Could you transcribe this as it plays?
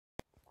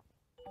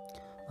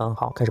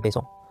好，开始背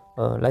诵。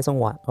Lesson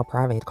 1: A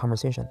private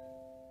conversation.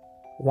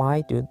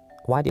 Why did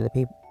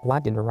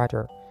the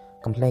writer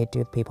complain to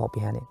the people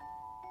behind it?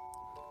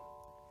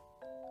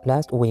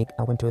 Last week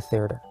I went to a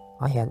theater.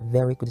 I had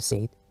very good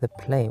seat. The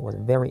play was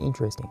very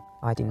interesting.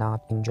 I did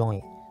not enjoy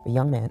it. A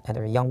young man and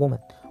a young woman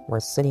were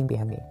sitting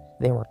behind me.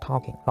 They were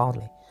talking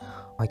loudly.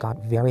 I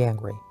got very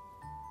angry.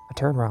 I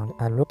turned around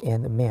and looked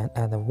at the man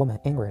and the woman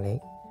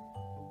angrily.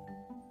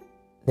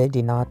 They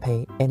did not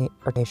pay any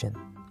attention.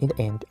 In the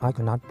end, I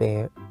could not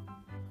bear.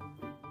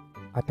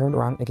 I turned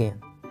around again.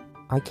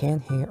 I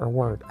can't hear a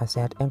word, I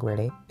said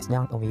angrily. It's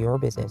none of your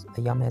business,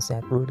 the young man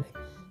said rudely.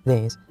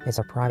 This is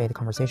a private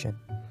conversation.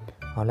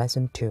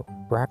 Lesson 2: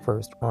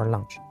 Breakfast or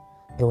lunch.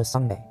 It was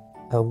Sunday.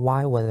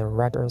 Why was the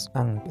writer's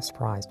aunt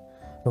surprised?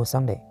 It was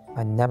Sunday.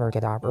 I never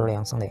get up early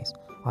on Sundays.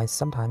 I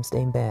sometimes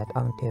stay in bed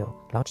until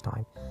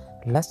lunchtime.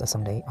 Last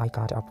Sunday, I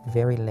got up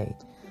very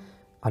late.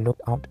 I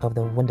looked out of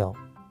the window.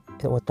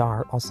 It was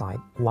dark outside.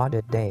 What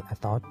a day, I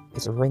thought.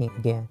 It's raining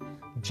again.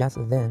 Just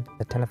then,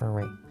 the telephone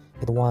rang.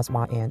 It was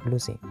my Aunt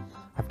Lucy.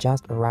 I've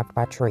just arrived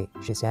by train,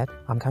 she said.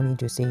 I'm coming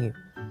to see you.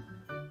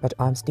 But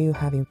I'm still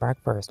having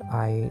breakfast,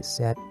 I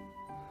said.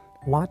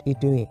 What are you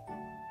doing?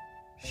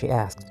 She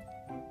asked.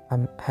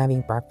 I'm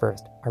having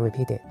breakfast, I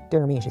repeated.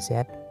 Dear me, she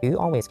said. You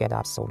always get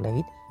up so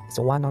late. It's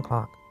 1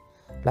 o'clock.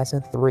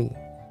 Lesson 3.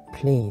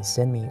 Please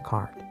send me a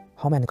card.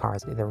 How many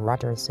cards did the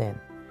writer send?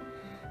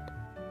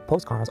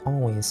 Postcards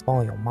always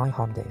spoil my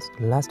holidays.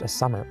 Last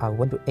summer, I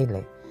went to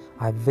Italy.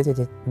 I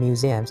visited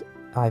museums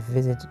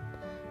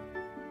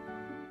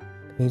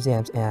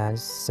and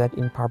sat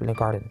in public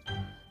gardens.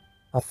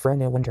 A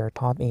friend in winter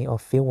taught me a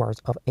few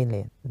words of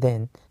Italian.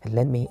 Then he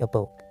lent me a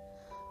book.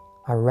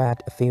 I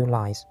read a few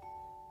lines,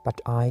 but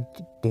I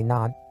did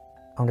not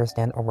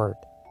understand a word.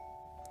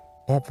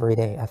 Every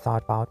day I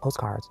thought about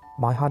postcards.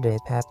 My holidays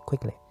passed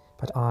quickly,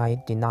 but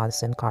I did not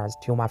send cards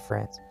to my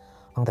friends.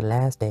 On the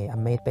last day, I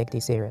made a big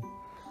decision.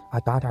 I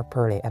got up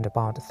early and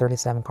bought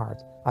 37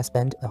 cards. I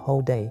spent the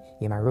whole day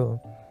in my room,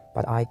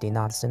 but I did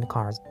not send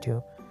cards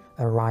to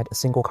write a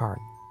single card.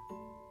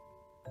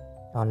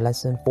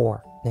 Lesson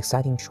 4. An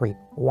exciting trip.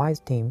 Why is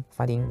Tim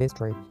finding this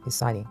trip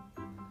exciting?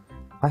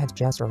 I had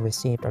just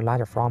received a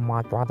letter from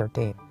my brother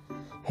Tim.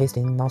 He's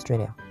in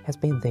Australia. Has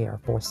been there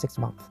for 6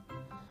 months.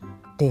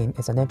 Tim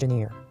is an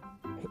engineer.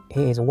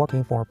 He is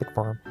working for a big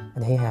firm,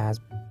 and he has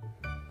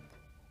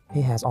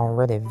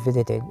already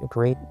visited a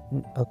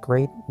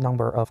great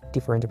number of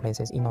different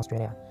places in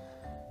Australia.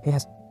 He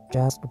has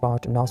just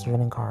bought an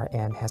Australian car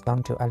and has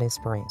gone to Alice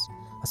Springs,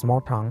 a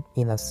small town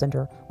in the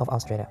center of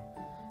Australia.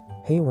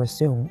 He will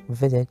soon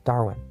visit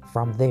Darwin.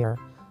 From there,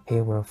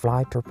 he will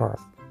fly to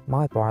Perth.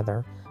 My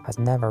brother has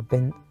never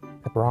been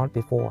abroad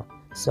before,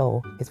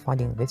 so he's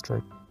finding this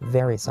trip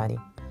very exciting.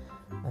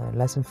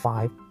 Lesson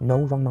 5. No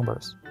wrong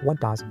numbers. What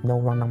does no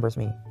wrong numbers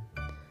mean?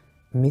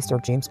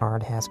 Mr. James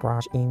Card has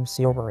garage in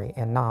Silbury,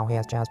 and now he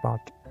has just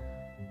bought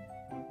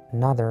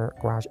another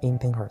garage in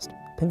Pinkhurst.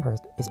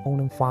 Pinkhurst is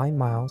only 5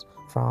 miles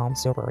from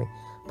Silbury,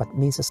 but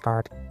Mrs.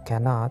 Card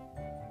cannot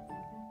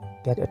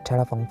get a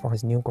telephone for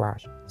his new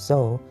garage,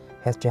 so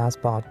he has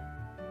just bought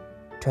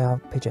 12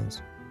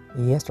 pigeons.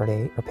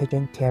 Yesterday, a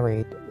pigeon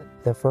carried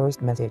the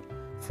first message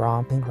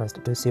from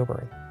Pinkhurst to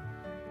Silbury.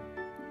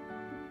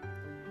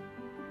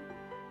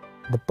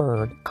 The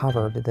bird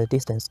covered the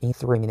distance in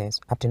 3 minutes.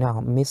 Up to now,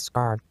 Miss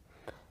Card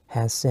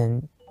has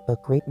sent a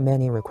great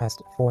many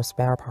requests for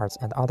spare parts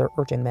and other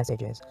urgent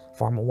messages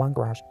from one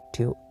garage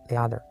to the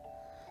other.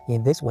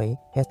 In this way,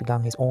 he has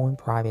begun his own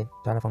private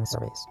telephone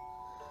service.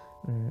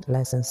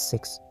 Lesson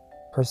 6.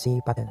 Percy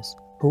Buttons.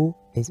 Who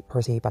is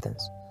Percy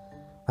Buttons?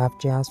 I've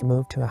just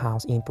moved to a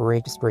house in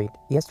Bridge Street.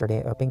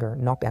 Yesterday, a beggar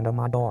knocked at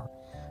my door.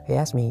 He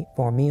asked me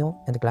for a meal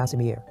and a glass of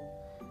beer.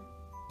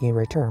 In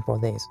return for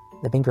this,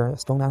 the beggar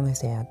stood on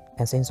his head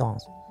and sang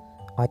songs.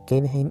 I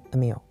gave him a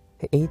meal.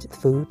 He ate the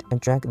food and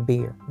drank the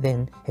beer.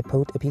 Then he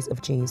put a piece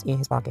of cheese in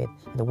his pocket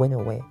and went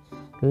away.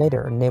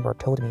 Later, a neighbor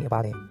told me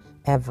about him.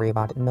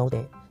 Everybody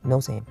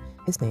knows him.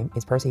 His name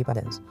is Percy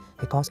Buttons.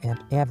 He calls at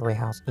every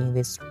house in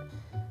this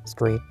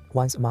street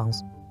once a month.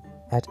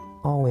 And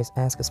always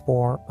asks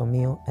for a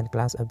meal and a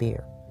glass of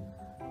beer.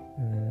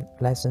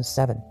 Lesson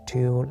 7.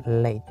 Too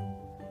late.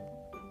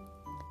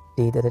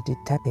 Did the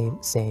detective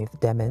save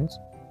diamonds?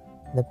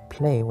 The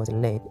play was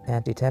late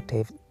and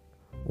detectives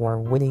were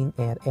waiting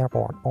at the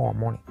airport all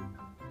morning.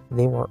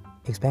 They were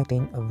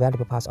expecting a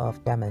valuable piece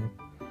of diamond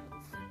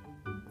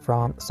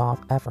from South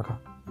Africa.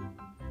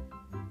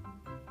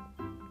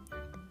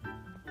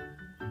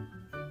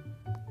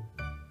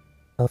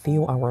 A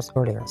few hours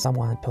earlier,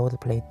 someone told the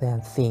play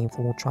that thieves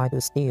would try to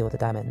steal the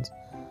diamonds.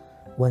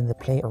 When the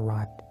play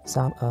arrived,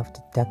 some of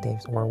the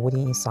detectives were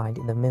waiting inside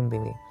the main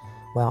building,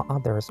 while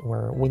others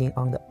were waiting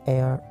on the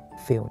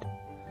airfield.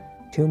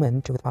 2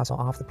 men took the parcel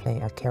off the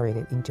plane and carried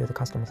it into the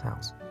customer's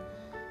house.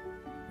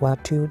 While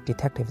 2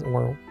 detectives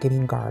were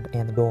keeping guard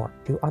at the door,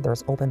 2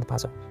 others opened the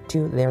parcel.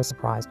 To their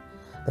surprise,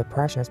 the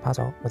precious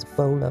parcel was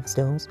full of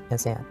stones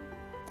and sand.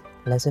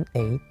 Lesson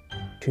 8.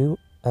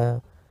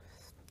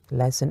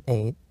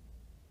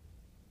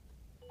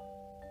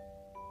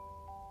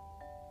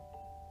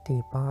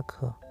 第8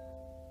课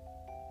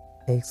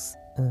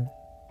XN。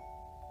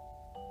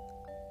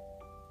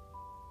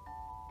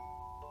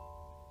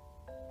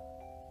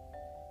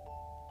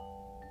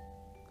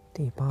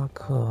第8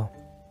课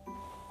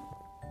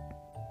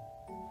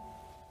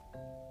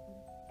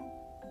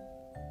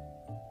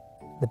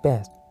The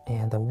best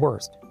and the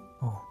worst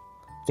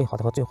最好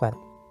的和最坏的。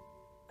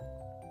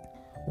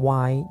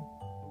Why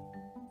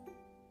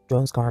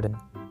John's garden,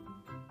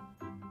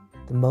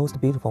 the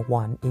most beautiful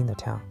one in the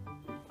town.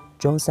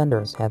 John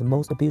Sanders had the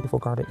most beautiful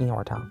garden in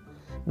our town.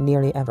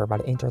 Nearly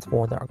everybody enters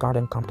for the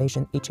garden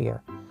competition each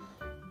year,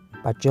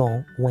 but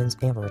John wins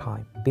every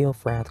time. Bill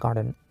Fred's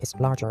garden is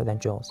larger than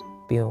Joe's.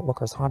 Bill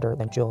works harder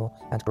than Joe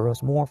and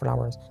grows more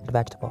flowers and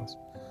vegetables.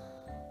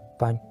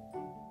 But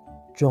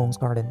John's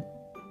garden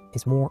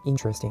is more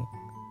interesting.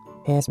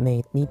 He has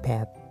made meat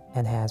path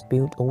and has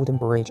built a wooden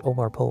bridge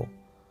over a pool.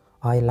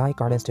 I like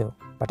gardens too,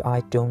 but I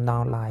do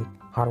not like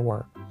hard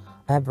work.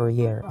 Every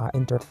year I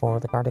entered for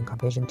the garden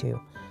competition too,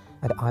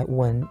 and I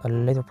won a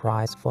little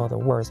prize for the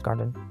worst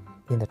garden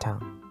in the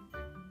town.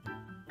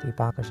 第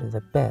8个是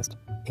the best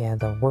and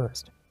the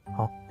worst.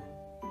 好，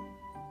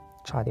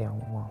差点我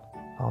忘了。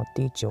好，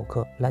第9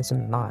课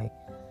Lesson 9。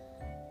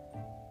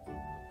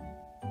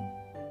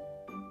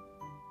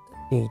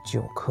第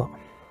9课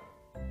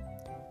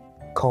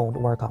Cold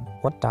welcome.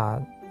 What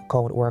does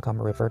cold welcome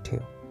refer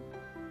to?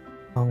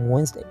 On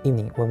Wednesday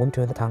evening, we went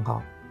to the town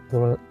hall.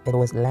 It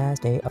was the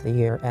last day of the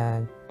year,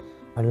 and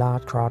a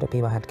large crowd of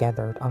people had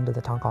gathered under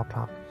the town hall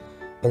clock.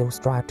 It would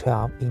strike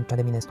 12 in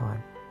 20 minutes'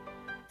 time.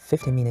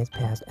 15 minutes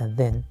passed, and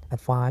then, at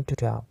 5 to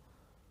 12,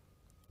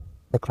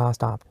 the clock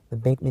stopped. The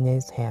big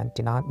minute's hand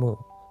did not move.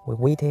 We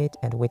waited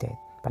and waited,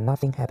 but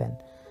nothing happened.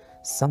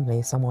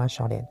 Suddenly, someone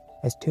shouted,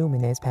 "It's 2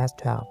 minutes past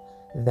 12.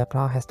 The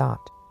clock has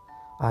stopped."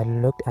 I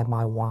looked at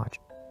my watch.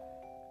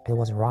 It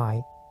was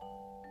right.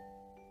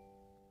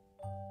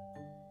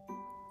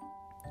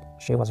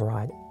 She was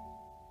right.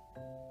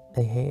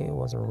 He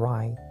was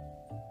right.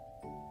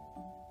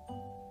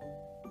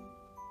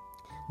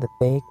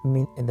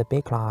 The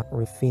big clock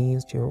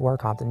refused to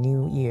work out the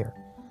new year.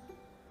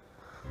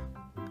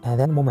 At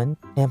that moment,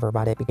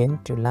 everybody began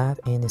to laugh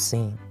and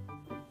sing.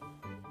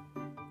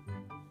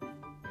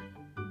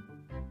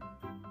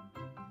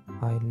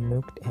 I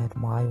looked at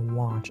my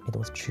watch. It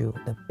was true.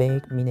 The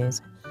big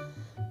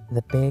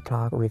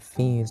clock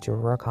refused to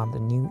work out the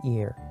new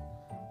year.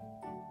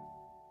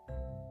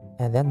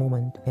 At that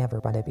moment,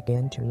 everybody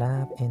began to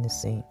laugh and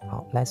sing.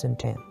 Lesson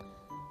 10.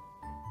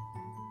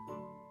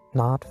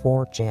 Not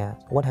for jazz.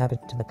 What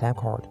happened to the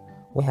clapboard?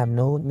 We have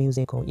no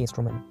musical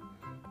instrument.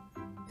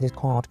 It is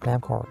called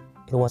clapboard.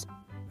 It was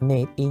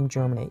made in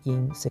Germany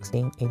in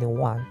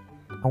 1681.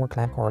 Our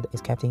clapboard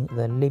is kept in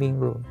the living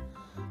room.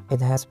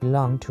 It has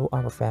belonged to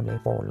our family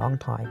for a long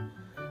time.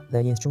 The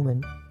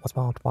instrument was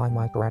bought by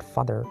my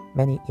grandfather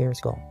many years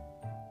ago.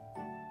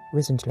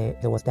 Recently,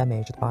 it was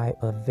damaged by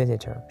a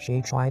visitor.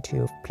 She tried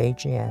to play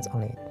jazz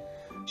on it.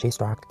 She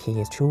struck the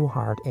keys too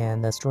hard,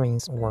 and the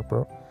strings were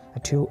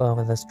two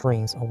of the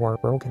strings were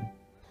broken.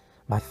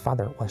 My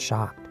father was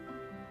shocked.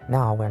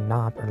 Now we're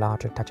not allowed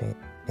to touch it.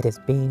 It is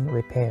being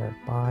repaired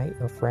by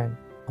a friend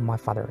of my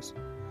father's.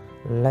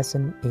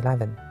 Lesson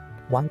 11.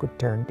 One good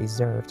turn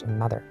deserves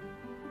another.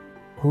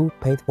 Who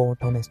paid for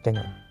Tony's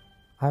dinner?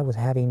 I was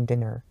having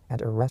dinner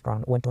at a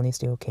restaurant when Tony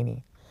still came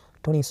in.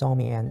 Tony saw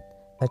me and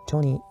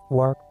Tony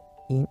worked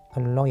in a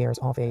lawyer's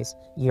office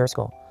years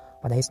ago,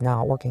 but he's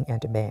now working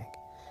at a bank.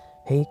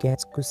 He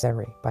gets good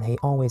salary, but he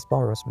always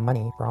borrows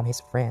money from his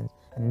friends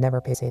and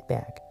never pays it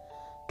back.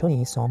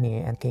 Tony saw me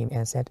and came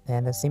and sat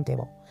at the same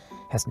table. He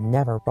has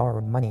never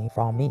borrowed money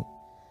from me.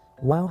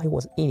 While he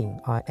was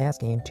eating, I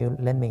asked him to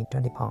lend me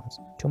 20 pounds.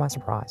 To my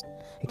surprise,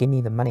 he gave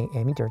me the money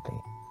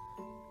immediately.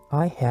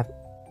 I have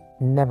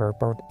never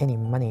borrowed any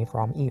money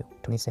from you,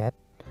 Tony said,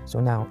 so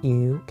now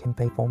you can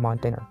pay for my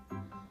dinner.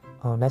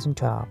 Lesson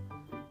 12.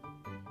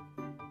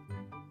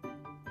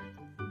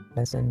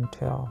 Lesson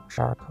 12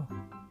 12课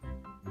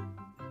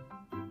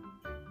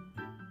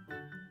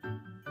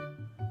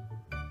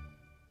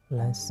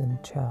Lesson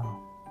 12.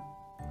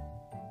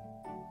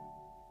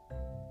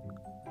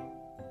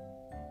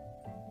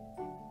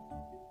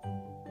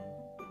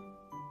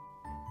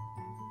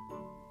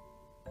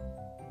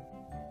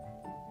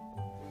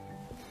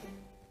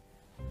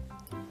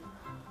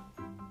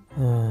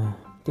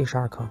 第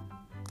12课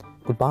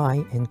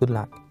Goodbye and good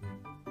luck.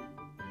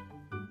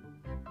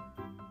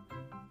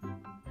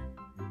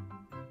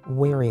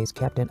 Where is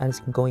Captain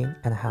Allison going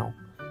and how?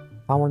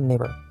 Our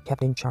neighbor,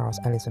 Captain Charles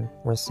Allison,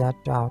 will set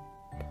out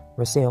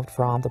received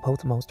from the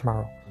postmaster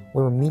tomorrow.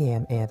 We will meet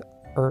him at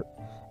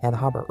the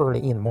harbor early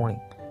in the morning.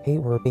 He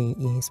will be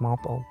in his small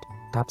boat,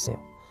 topsail.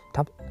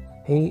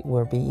 He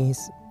will be in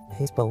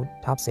his boat,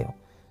 topsail.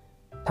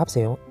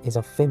 Topsail is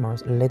a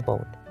famous lead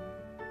boat.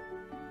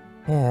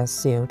 He has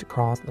sailed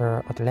across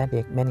the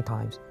Atlantic many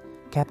times.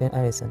 Captain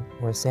Allison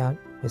will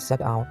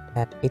set out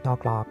at 8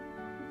 o'clock.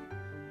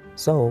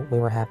 So we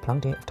will have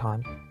plenty of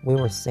time. We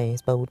will see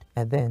his boat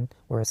and then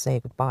we will say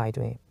goodbye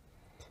to him.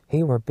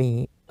 He will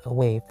be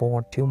away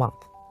for 2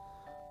 months.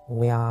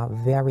 We are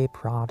very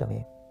proud of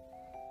him.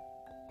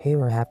 He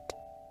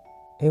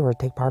will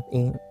take part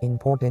in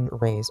important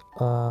race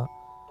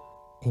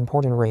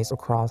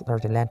across the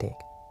Atlantic.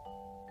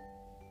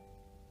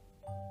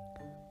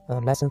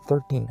 Lesson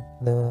 13: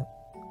 The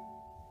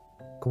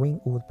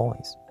Greenwood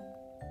Boys.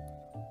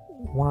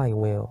 Why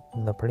will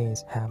the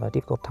police have a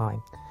difficult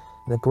time?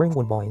 The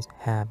Greenwood Boys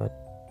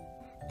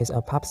is a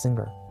pop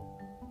singer.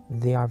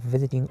 They are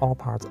visiting all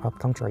parts of the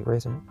country.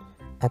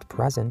 At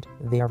present,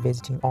 they are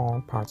visiting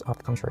all parts of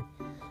the country.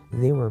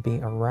 They will be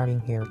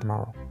arriving here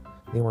tomorrow.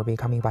 They will be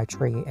coming by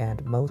train,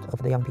 and most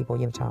of the young people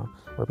in the town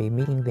will be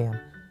meeting them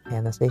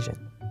at the station.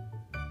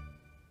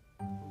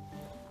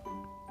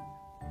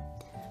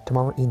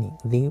 Tomorrow evening,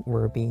 they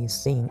will be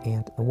singing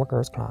at the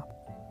Workers' Club.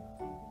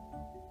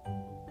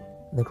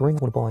 The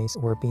Greenwood Boys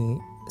will be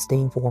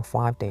staying for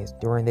 5 days.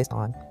 During this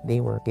time,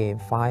 they will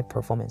give 5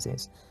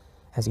 performances.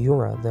 As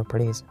usual, the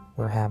police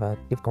will have a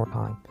difficult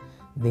time.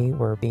 They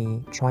will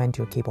be trying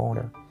to keep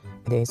order.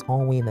 It is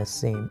always the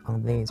same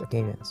on these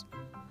occasions.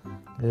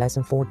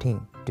 Lesson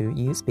 14. Do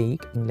you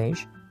speak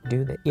English?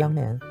 Do the young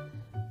men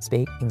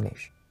speak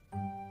English?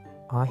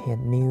 I had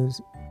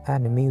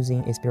an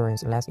amusing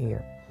experience last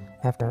year.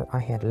 After I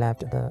had left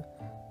the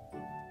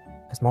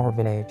small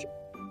village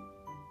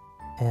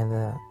at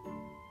the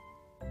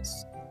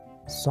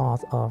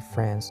south of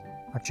France,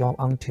 I drove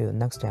on to the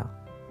next town.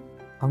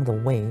 On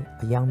the way,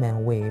 a young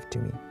man waved to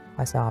me.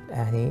 I stopped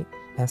and he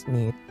asked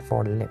me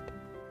for a lift.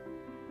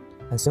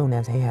 As soon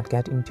as he had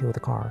got into the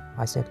car,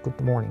 I said good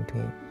morning to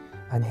him,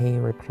 and he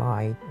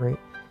replied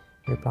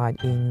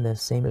in the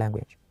same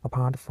language.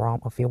 Apart from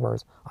a few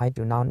words, I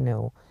do not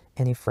know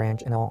any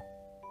French at all.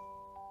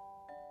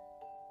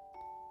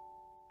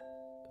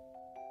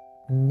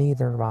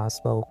 Neither of us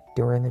spoke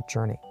during the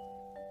journey.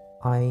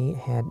 I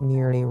had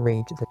nearly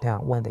reached the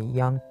town when the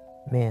young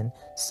man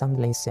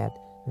suddenly said,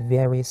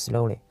 very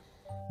slowly,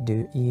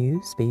 "Do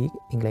you speak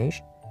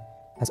English?"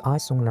 As I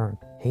soon learned,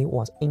 he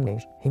was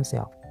English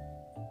himself.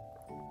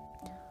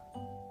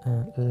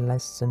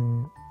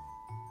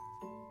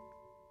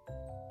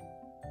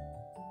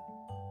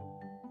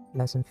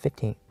 Lesson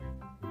 15.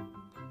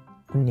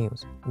 Good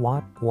news.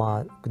 What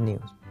was good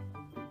news?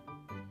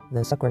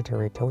 The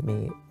secretary told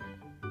me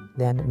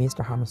that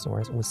Mr.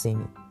 Harmsworth would see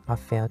me. I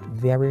felt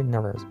very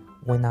nervous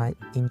when I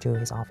entered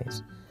his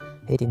office.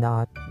 He did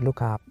not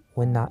look up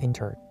when I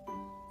entered.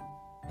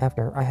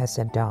 After I had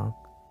sat down,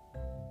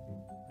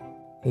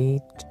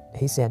 he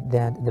said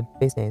that the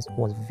business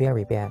was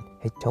very bad.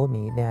 He told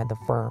me that the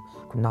firm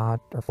could not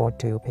afford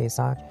to pay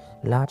such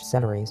large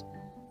salaries.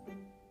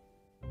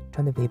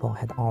 20 people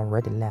had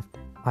already left.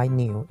 I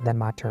knew that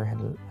my turn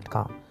had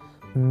come.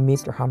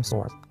 "Mr.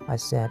 Harmsworth," I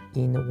said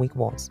in a weak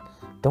voice.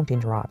 "Don't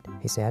interrupt,"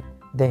 he said.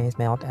 Then he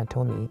smiled and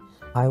told me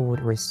I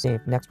would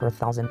receive an extra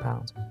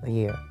 £1,000 a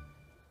year.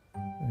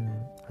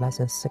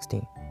 Lesson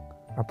 16.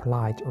 A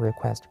polite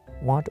request.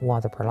 What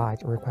was a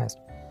polite request?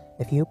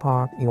 If you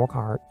park your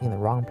car in the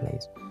wrong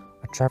place,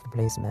 a traffic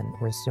policeman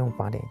will soon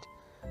find it.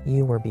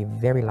 You will be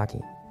very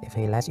lucky if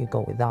he lets you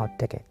go without a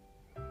ticket.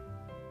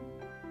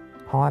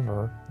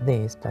 However,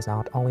 this does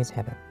not always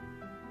happen.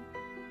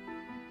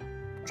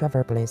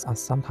 Traffic police are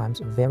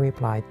sometimes very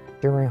polite.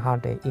 During a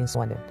holiday in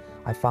Sweden,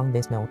 I found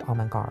this note on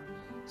my car.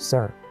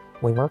 "Sir,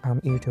 we welcome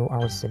you to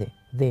our city.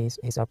 This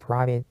is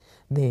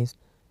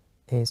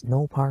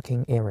no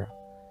parking area.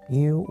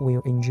 You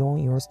will enjoy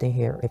your stay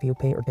here if you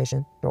pay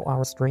attention to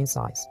our street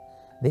signs.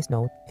 This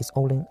note is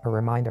only a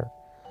reminder.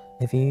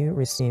 If you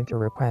received a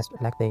request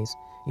like this,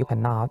 you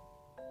cannot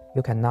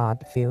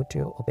fail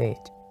to obey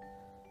it."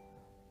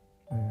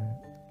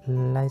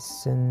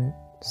 Lesson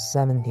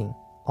 17.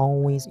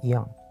 Always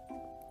young.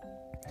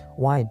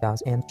 Why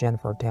does Aunt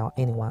Jennifer tell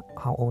anyone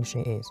how old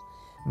she is?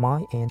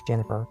 My Aunt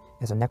Jennifer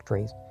is an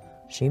actress.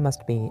 She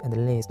must be at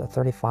least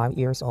 35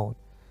 years old.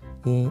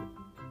 In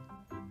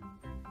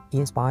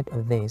spite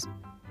of this,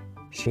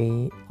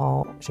 she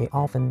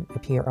often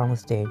appears on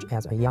stage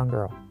as a young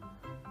girl.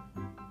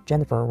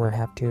 Jennifer will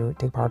have to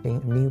take part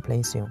in a new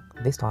play soon.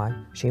 This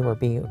time, she will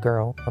be a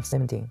girl of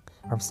 17.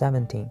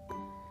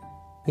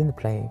 In the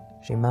play,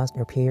 she must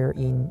appear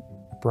in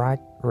a bright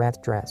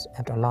red dress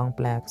and long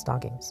black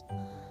stockings.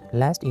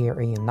 Last year,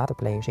 in another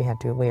play, she had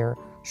to wear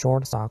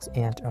short socks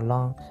and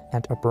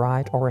a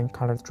bright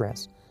orange-colored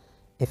dress.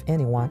 If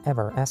anyone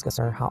ever asks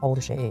her how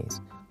old she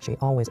is, she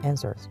always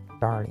answers,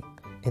 "Darling,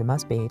 it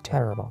must be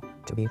terrible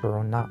to be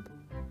grown up."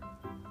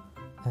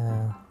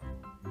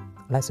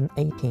 Lesson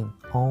 18.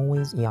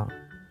 Always young.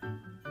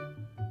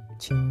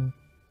 18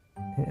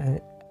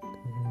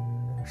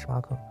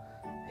课.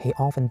 He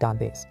often done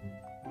this.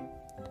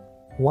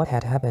 What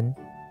had happened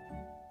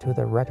to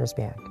the writer's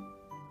bag?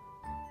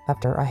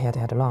 After I had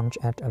had lunch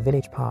at a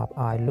village pub,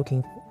 I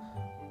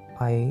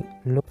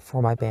looked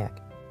for my bag.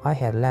 I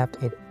had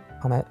left it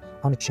on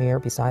a chair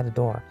beside the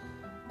door,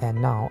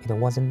 and now it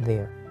wasn't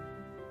there.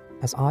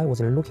 As I was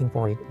looking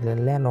for it, the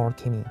landlord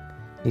came in.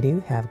 "Did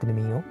you have a good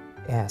meal?"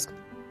 he asked.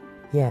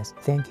 "Yes,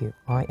 thank you,"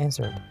 I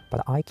answered,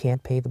 "but I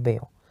can't pay the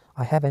bill.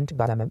 I haven't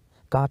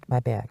got my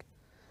bag."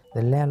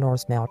 The landlord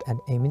smiled and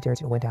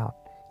immediately went out.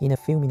 In a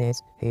few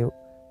minutes, he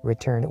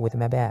returned with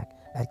my bag.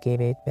 and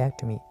gave it back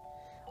to me.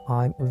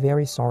 I'm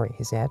very sorry,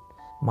 he said.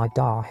 My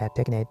dog had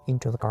taken it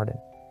into the garden.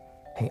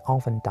 He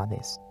often does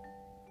this.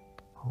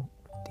 好，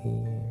第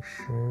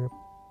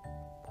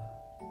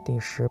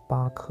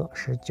18课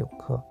19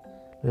课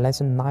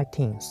Lesson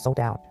 19 sold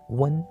out.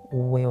 When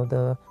will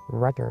the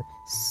writer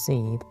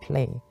see the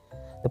play?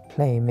 The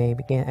play may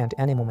begin at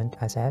any moment,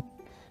 I said.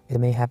 It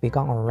may have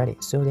begun already,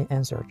 Susan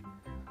answered.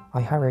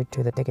 I hurried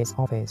to the tickets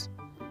office.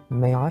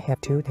 May I have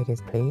 2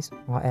 tickets, please?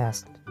 I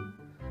asked.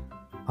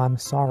 I'm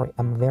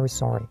very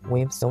sorry,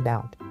 we've sold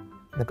out,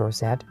 the girl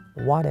said.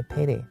 What a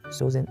pity,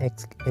 Susan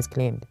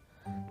exclaimed.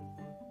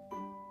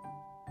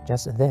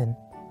 Just then,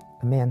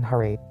 a man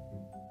hurried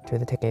to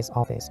the tickets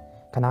office.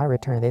 Can I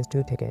return these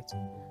 2 tickets?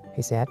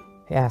 He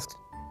asked.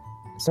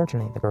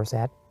 Certainly, the girl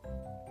said.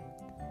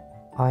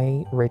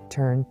 I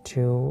returned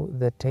to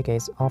the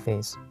tickets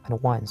office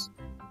at once.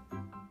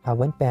 I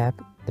went back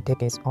to the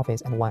tickets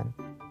office and won.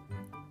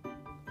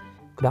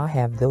 Could I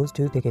have those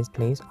 2 tickets,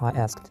 please? I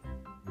asked.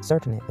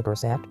 Certainly, the girl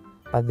said,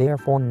 but they're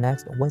for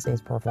next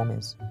Wednesday's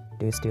performance.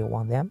 Do you still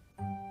want them?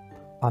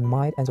 I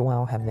might as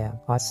well have them,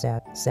 I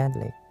said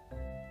sadly.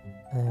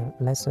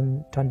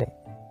 Lesson 20.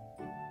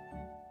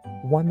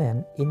 One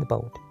man in the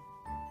boat.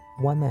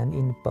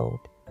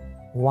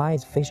 Why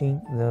is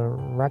fishing the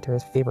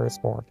writer's favorite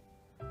sport?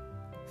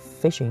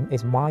 Fishing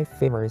is my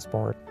favorite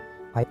sport.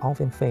 I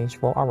often fish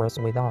for hours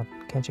without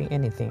catching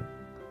anything.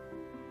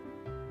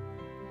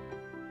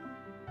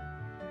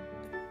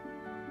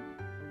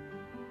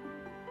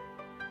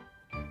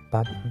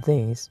 But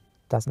this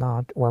does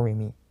not worry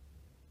me.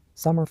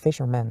 Summer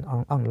fishermen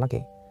are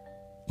unlucky.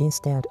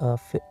 Instead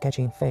of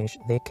catching fish,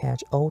 they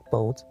catch old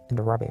boats and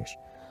rubbish.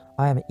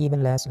 I am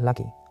even less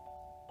lucky.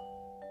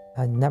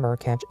 I never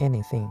catch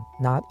anything,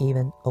 not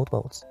even old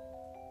boats.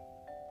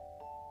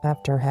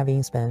 After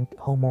having spent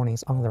whole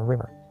mornings on the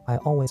river, I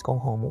always go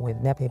home with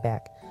an empty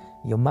bag.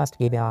 You must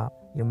give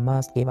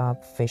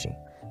up fishing,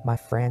 my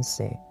friends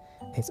say.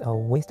 It's a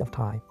waste of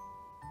time.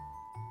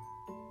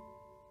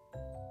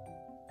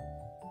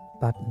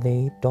 But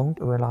they don't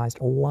realize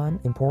one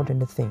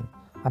important thing.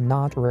 I'm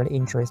not really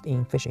interested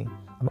in fishing.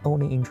 I'm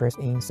only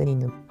interested in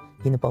sitting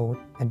in the boat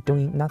and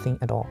doing nothing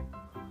at all.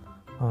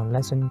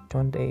 Lesson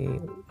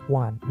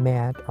 21,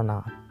 mad or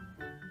not.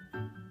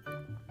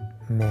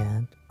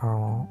 Mad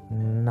or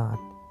not.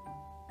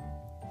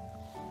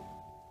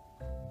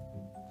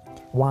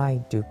 Why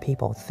do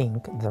people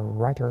think the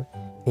writer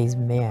is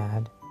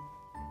mad?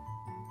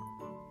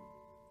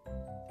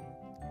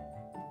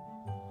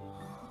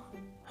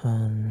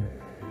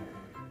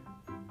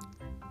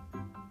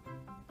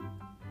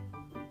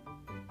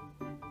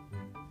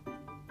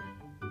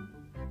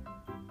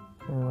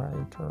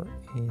 Writer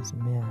is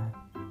mad.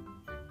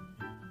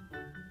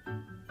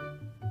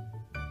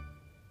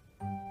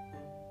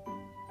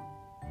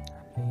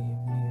 Live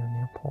near an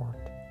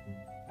airport.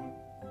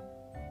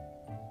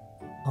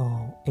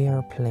 Oh,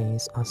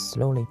 airplanes are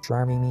slowly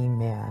driving me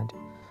mad.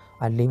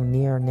 I live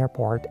near an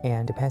airport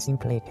and the passing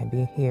plane can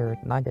be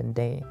heard night and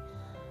day.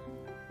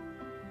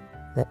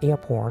 The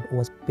airport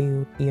was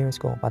built years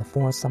ago, but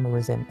for some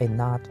reason it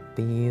not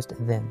be used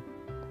then.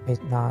 It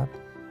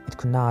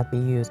could not be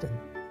used then.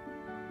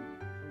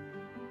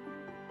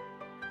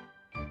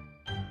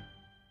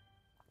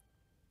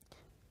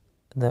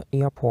 The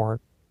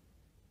airport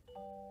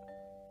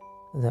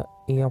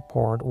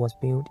was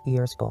built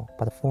years ago,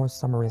 but for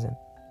some reason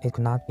it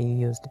could not be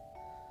used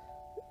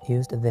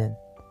then.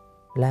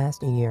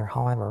 Last year,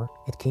 however,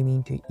 it came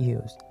into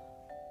use.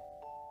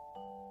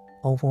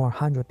 Over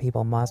 100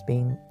 people must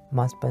been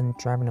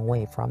driven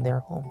away from their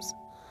homes.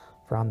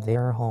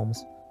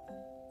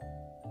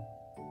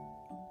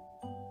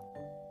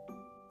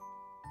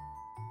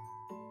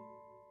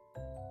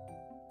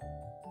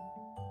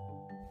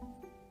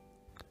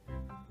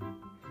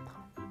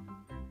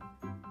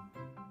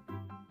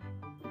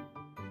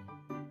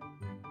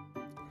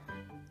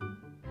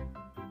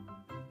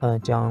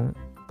将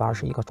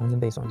81个重新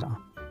背诵一下啊。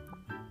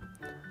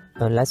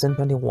Lesson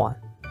 21.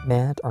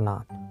 Mad or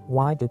not?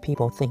 Why do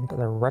people think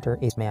the writer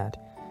is mad?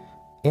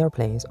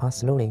 Airplanes are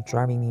slowly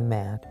driving me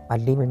mad. I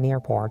live in an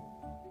airport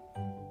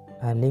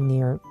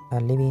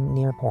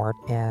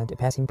and a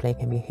passing plane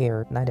can be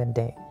heard night and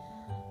day.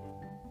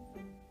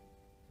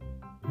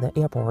 The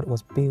airport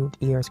was built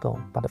years ago,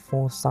 but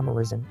for some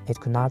reason it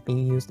could not be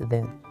used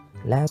then.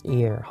 Last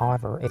year,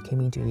 however, it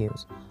came into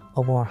use.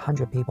 Over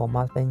 100 people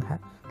must have been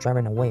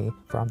driven away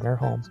from their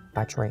homes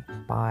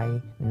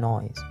by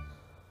noise.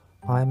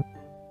 I'm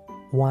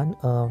one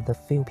of the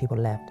few people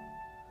left.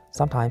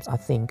 Sometimes I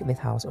think this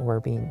house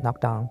will be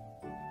knocked down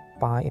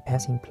by a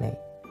passing plane.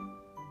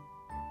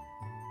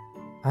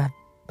 I have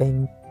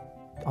been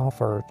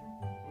offered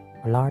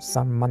a large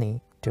sum of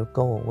money to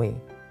go away.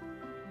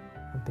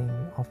 I've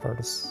been offered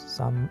a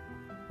sum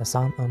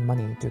of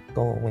money to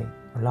go away.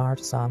 A large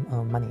sum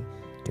of money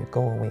to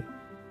go away.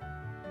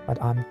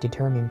 But I'm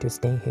determined to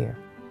stay here.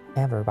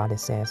 Everybody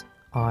says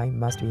I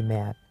must be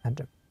mad,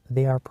 and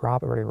they are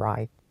probably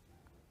right.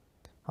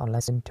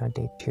 Lesson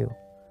 22.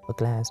 A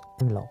glass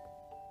envelope.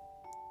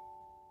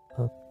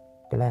 A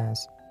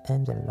glass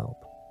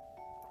envelope.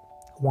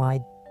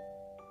 Why?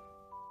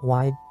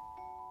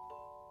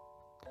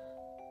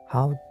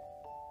 How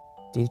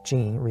did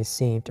Jean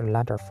receive a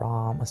letter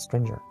from a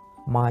stranger?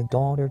 My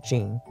daughter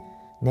Jean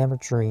never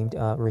dreamed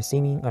of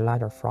receiving a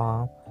letter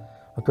from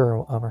a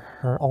girl of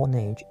her own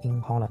age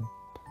in Holland.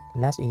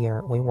 Last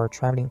year, we were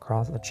traveling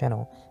across the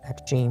channel, and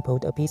Jean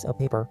put a piece of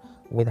paper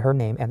with her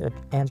name and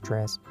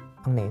address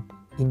on it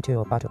into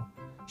a bottle.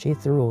 She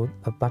threw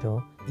a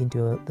bottle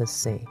into the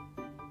sea.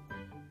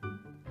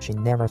 She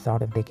never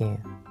thought of it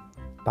again.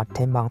 But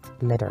 10 months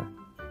later,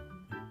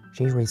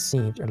 she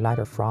received a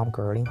letter from a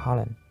girl in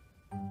Holland.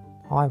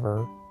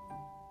 However,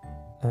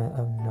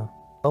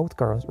 both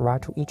girls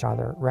write to each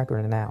other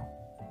regularly now.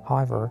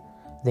 However,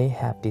 they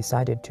have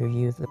decided to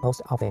use the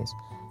post office.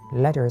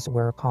 Letters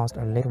will cost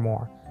a little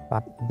more,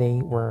 but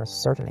they will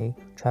certainly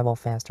travel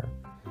faster.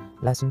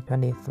 Lesson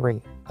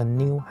 23. A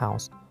new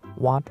house.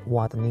 What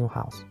was a new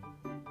house?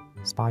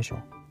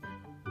 Special.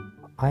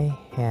 I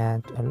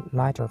had a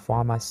letter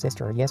from my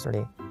sister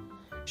yesterday.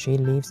 She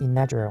lives in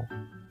Nigeria.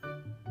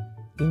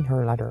 In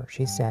her letter,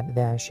 she said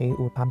that she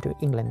would come to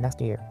England next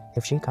year.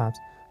 If she comes,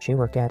 she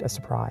will get a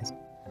surprise.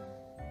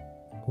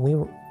 We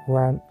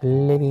were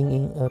living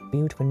in a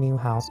beautiful new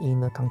house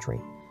in the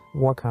country.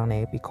 Working on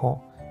it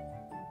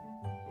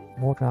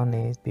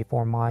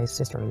before my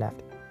sister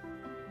left.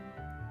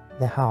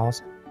 The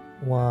house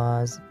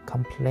was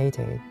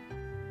completed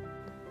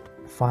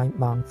 5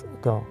 months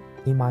ago.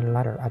 In my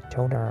letter, I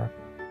told her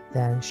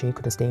that she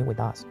could stay with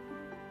us.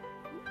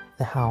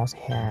 The house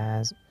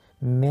has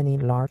many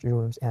large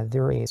rooms and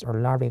there is a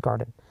lovely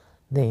garden.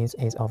 This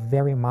is a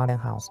very modern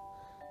house,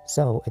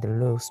 so it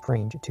looks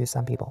strange to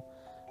some people.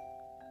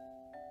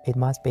 It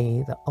must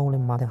be the only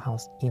modern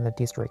house in the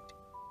district.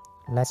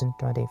 Lesson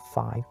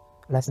 25.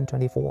 Lesson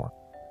 24.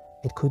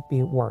 It could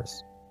be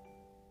worse.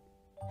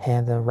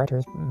 Had the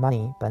writer's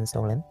money been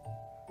stolen?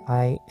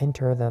 I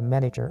entered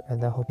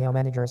the hotel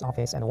manager's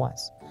office at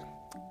once.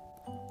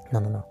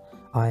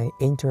 I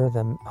entered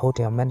the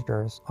hotel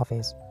manager's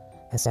office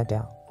and sat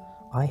down.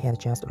 I had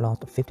just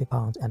lost 50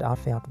 pounds and I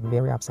felt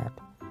very upset.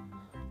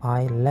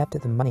 I left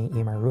the money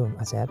in my room,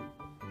 I said,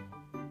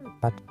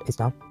 but it's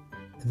not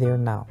there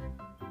now.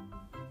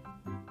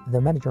 The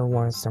manager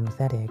was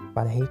sympathetic,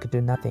 but he could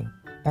do nothing.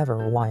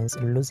 Everyone's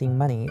losing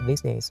money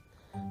these days,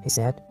 he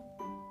said.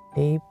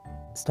 He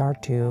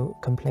started to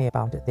complain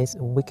about this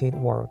wicked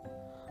world,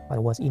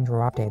 but was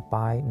interrupted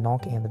by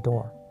knocking at the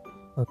door.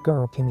 A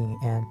girl came in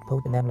and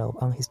put an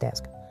envelope on his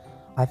desk.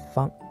 I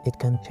found it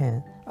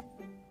contained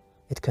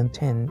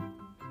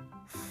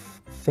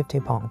 50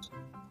 pounds.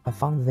 I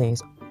found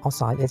this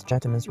outside this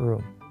gentleman's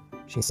room,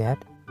 she said.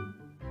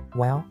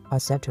 Well, I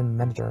said to the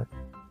manager,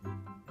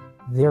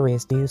 there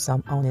is still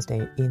some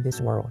honesty in this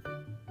world.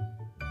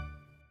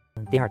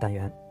 第二单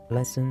元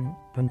Lesson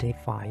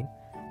 25.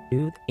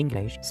 Do the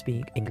English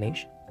speak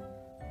English?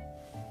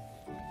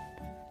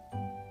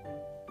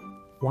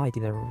 Why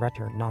did the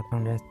writer not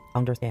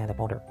understand the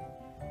porter?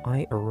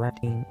 I arrived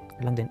in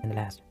London at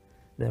last.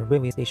 The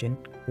railway station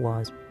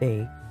was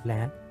big,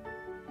 black,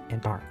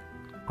 and dark.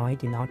 I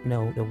did not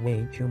know the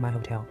way to my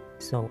hotel,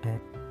 so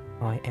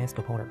I asked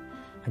the porter.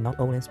 I not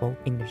only spoke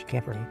English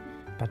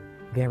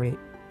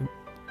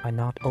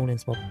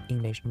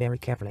very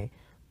carefully,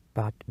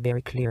 but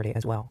very clearly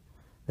as well.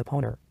 The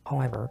porter,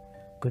 however,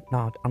 could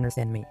not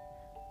understand me.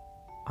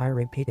 I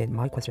repeated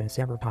my question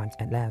several times.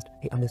 At last,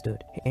 he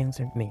understood. He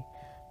answered me,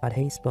 but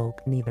he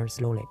spoke neither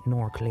slowly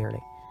nor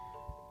clearly.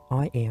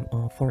 I am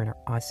a foreigner,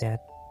 I said.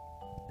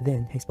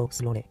 Then he spoke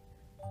slowly,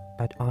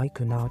 but I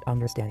could not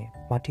understand it.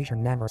 My teacher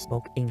never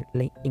spoke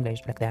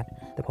English like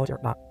that. The porter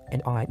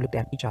and I looked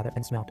at each other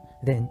and smiled.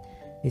 Then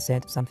he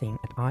said something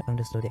and I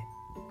understood it.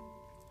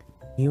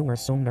 You will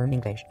soon learn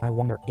English. I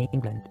wonder, in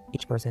England,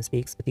 each person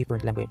speaks a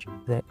different language.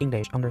 The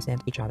English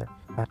understand each other,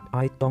 but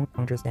I don't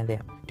understand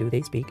them. Do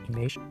they speak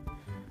English?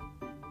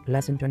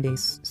 Lesson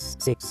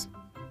 26.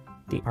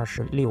 第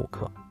26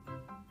课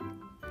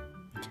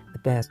The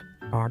best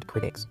art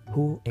critics.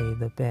 Who is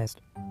the best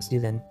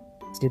student?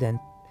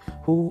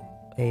 Who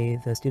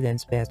is the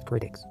student's best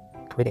critic?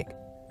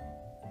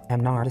 I'm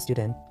not a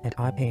student and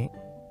I paint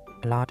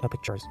a lot of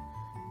pictures.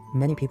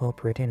 Many people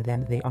pretend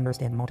that they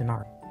understand modern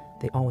art.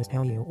 They always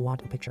tell you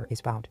what a picture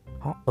is about.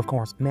 Of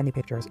course, many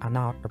pictures are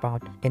not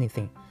about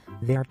anything.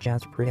 They are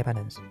just pretty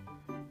patterns.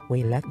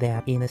 We like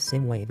them in the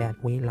same way that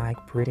we like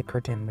pretty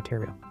curtain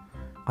material.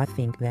 I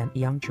think that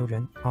young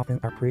children often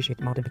appreciate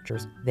modern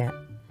pictures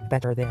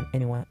better than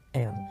anyone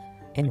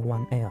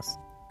else.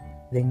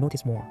 They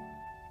notice more.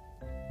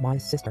 My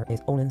sister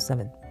is only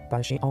 7,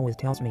 but she always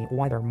tells me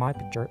whether my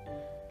pictures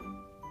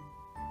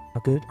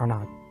are good or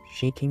not.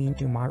 She came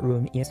into my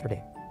room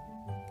yesterday.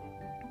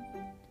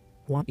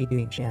 What are you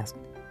doing? She asked.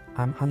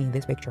 I'm hanging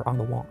this picture on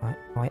the wall,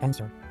 I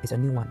answered. It's a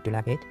new one. Do you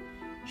like it?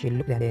 She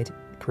looked at it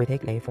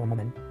critically for a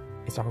moment.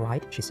 It's all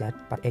right, she said,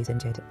 but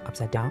isn't it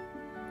upside down?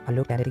 I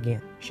looked at it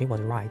again. She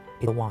was right.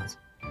 It was.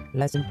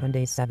 Lesson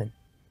 27.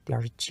 第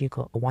27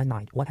课 One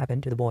night. What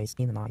happened to the boys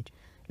in the night?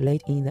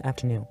 Late in the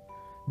afternoon,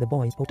 the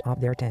boys put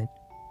up their tent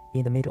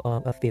in the middle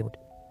of a field.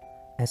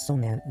 As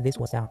soon as this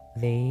was done,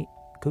 they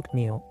cooked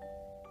meal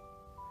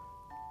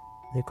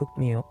They cooked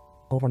meal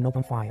over an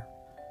open fire.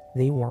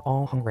 They were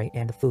all hungry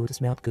and the food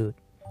smelled good.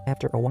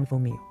 After a wonderful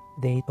meal,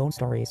 they told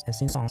stories and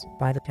sang songs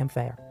by the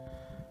campfire.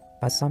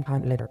 But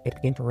sometime later it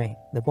began to rain.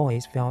 The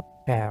boys felt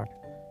tired.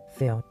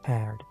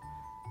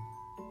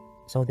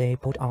 So they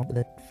put out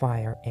the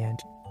fire and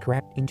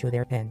crept into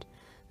their tent.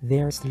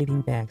 Their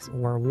sleeping bags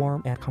were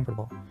warm and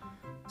comfortable,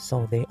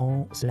 so they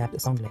all slept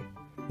soundly.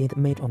 In the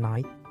middle of the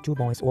night, two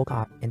boys woke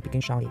up and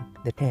began shouting.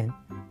 The tent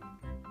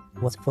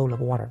was full of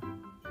water.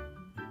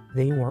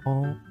 They were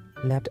all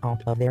leapt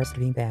out of their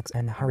sleeping bags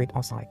and hurried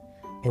outside.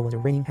 It was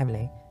raining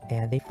heavily,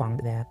 and they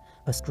found that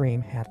a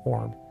stream had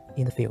formed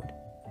in the field.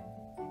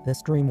 The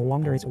stream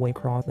wound its way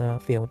across the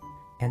field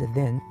and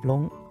then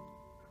flowed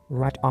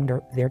right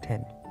under their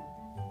tent.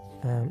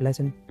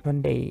 Lesson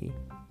 28.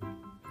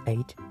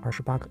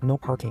 28. No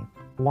parking.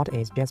 What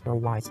is Jasper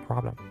White's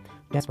problem?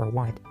 Jasper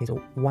White is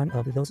one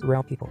of those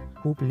rare people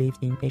who believes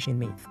in ancient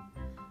myths.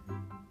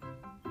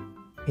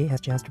 He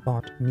has just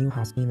bought a new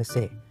house in the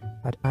city,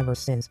 but ever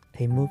since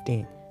he moved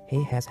in,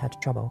 he has had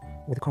trouble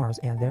with cars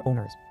and their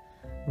owners.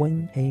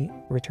 When he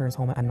returns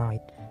home at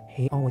night,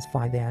 he always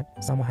finds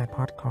that someone had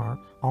parked a car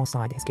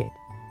outside his gate.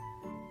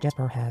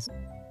 Jasper has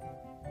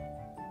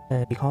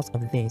because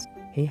of this,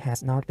 he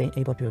has not been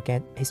able to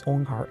get his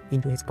own car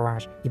into his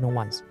garage even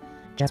once.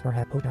 Jasper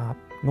had put up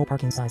no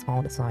parking signs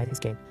outside his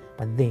gate,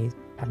 but these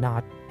have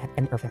not had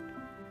any effect.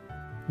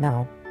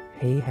 Now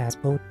he has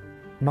put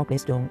knocked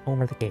stone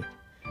over the gate.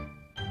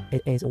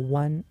 It is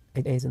one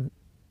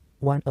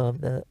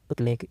of the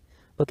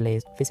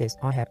ugliest faces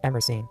I have ever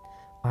seen.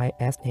 I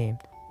asked him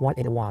what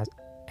it was,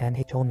 and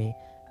he told me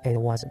it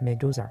was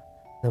Medusa,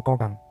 the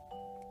Gorgon.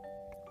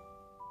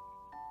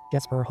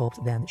 Jasper hopes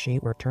that she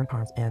will turn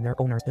cars and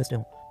their owners to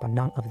stone, but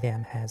none of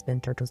them has been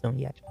turned to stone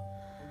yet.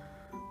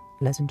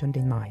 Lesson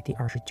 29. 第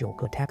29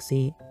个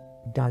Taxi.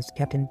 Does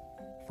Captain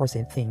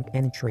Fawcett think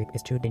any trip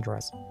is too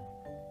dangerous?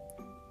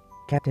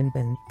 Captain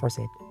Ben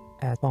Fawcett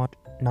has bought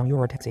an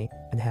Euro taxi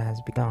and has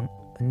begun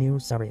a new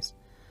service.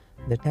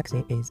 The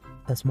taxi is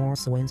a small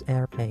Swans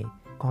airplane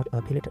called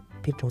a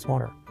pitot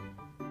spotter.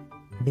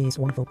 This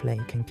wonderful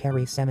plane can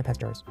carry 7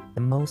 passengers.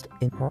 The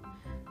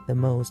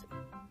most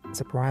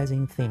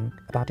surprising thing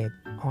about it,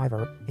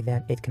 however, is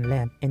that it can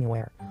land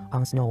anywhere,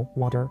 on snow,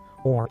 water,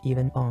 or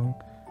even on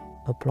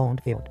a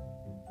plowed field.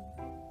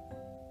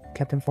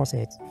 Captain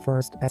Fawcett's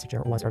first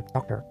passenger was a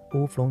doctor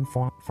who flew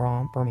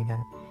from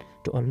Birmingham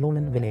to a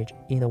lowland village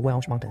in the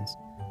Welsh mountains.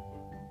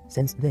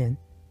 Since then,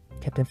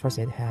 Captain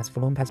Fawcett has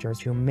flown passengers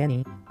to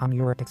many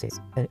unusual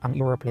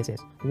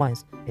places.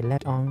 Once, he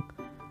let on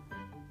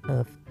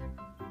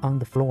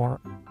the floor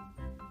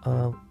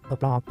of a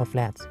block of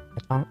flats,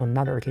 and on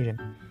another occasion,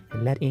 he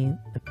let in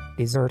a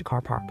desert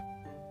car park.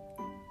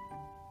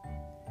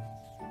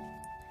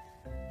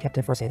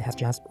 Captain Fawcett has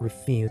just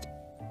refused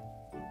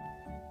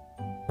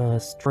a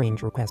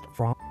strange request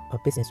from a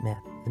businessman.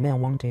 The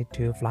man wanted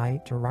to fly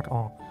to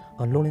Rockall,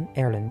 a lowland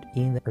island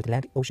in the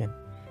Atlantic Ocean,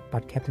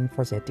 but Captain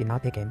Fawcett did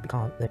not take him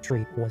because the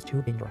trip was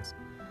too dangerous.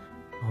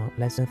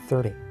 Lesson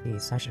 30. 第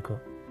30课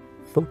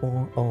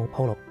Football or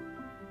polo?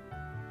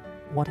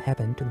 What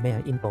happened to the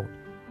man in the boat?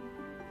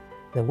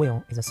 The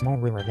Wheel is a small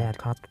river that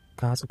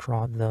cuts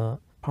across the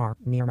park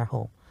near my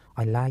home.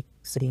 I like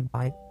sitting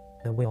by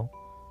the wheel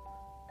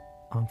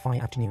on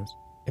fine afternoons.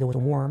 It was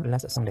warm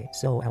last Sunday,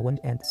 so I went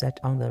and sat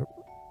on the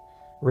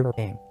river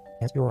bank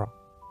as usual.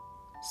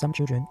 Some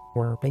children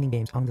were playing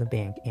games on the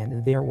bank,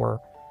 and there were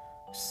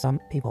some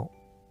people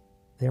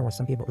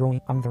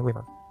rowing on the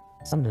river.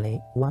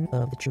 Suddenly, one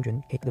of the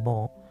children kicked the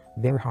ball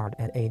very hard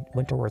and it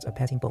went towards a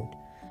passing boat.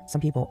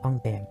 Some people on the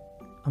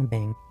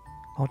bank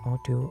called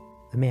out to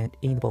the man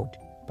in the boat,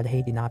 but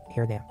he did not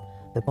hear them.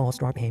 The ball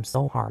struck him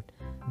so hard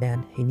that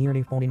he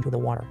nearly fell into the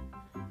water.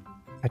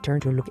 I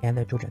turned to look at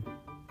the children,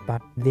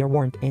 but there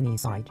weren't any in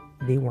sight.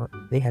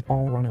 They had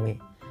all run away.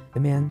 The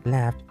man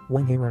laughed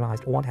when he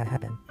realized what had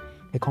happened.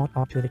 He called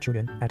out to the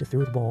children and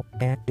threw the ball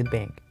back to the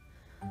bank.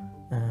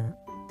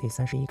 第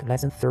31课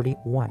Lesson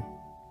 31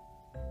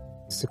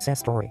 Success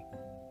Story.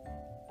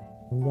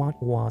 What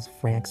was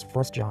Frank's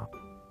first job?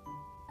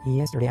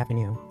 Yesterday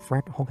afternoon,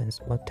 Frank Hawkins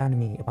was telling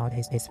me about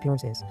his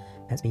experiences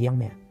as a young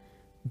man.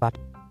 But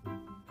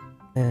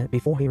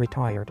before he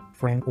retired,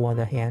 Frank was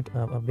the head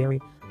of a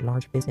very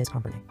large business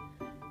company.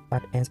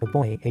 But as a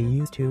boy, he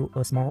used to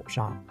a small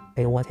shop.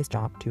 It was his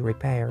job to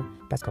repair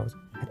bicycles,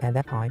 and at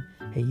that time,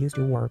 he used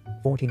to work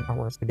 14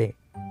 hours a day.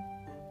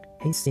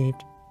 He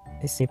saved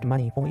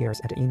money for years,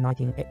 and in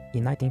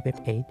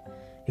 1958,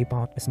 he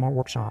bought a small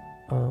workshop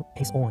of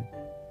his own.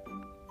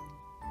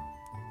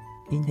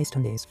 In his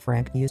 20s,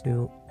 Frank used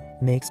to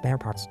make spare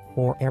parts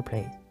for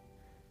airplanes.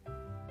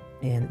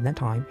 And that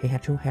time, he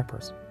had 2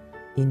 helpers.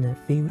 In a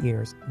few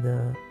years,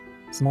 the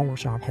small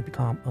workshop had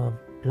become a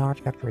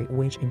large factory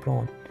which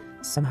employed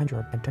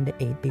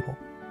 728 people.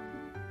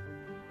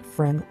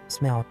 Frank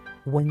smiled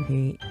when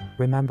he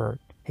remembered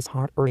his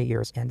hard early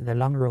years and the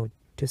long road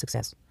to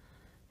success.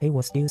 He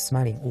was still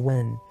smiling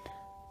when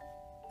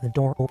the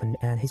door opened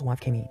and his wife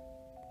came in.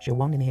 She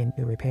wanted him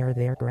to repair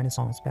their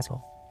grandson's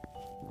bicycle.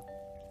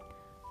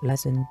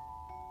 Lesson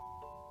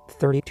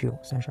 32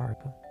 32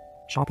个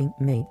Shopping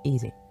made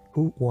easy.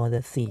 Who was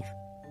the thief?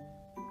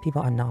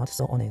 People are not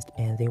so honest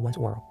as they once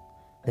were.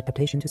 The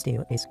temptation to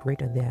steal is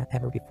greater than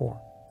ever before,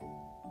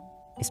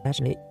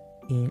 especially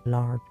in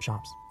large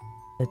shops.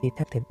 A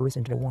detective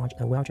recently watched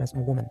a well-dressed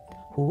woman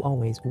who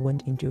always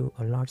went into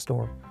a large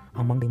store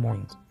on Monday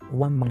mornings.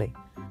 One Monday,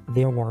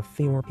 there were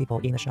fewer people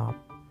in the shop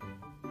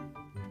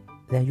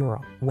than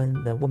usual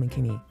when the woman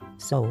came in,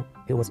 so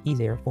it was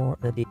easier for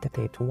the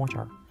detective to watch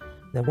her.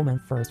 The woman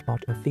first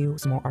bought a few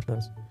small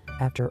articles.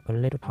 After a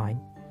little time,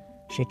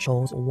 she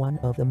chose one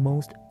of the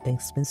most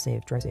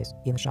expensive dresses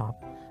in the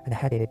shop and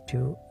handed it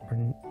to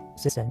her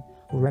assistant,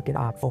 who wrapped it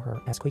up for her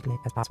as quickly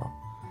as possible.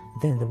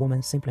 Then the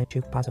woman simply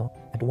took the parcel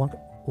and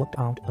walked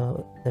out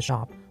of the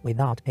shop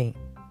without paying.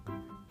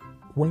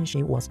 When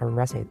she was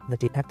arrested, the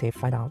detective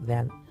found out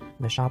that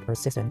the shop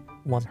assistant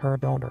was her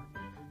daughter.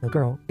 The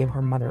girl gave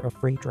her mother a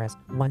free dress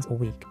once a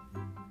week.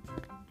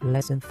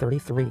 Lesson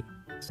 33.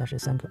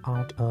 33个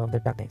Out of the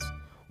darkness.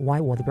 Why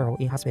was the girl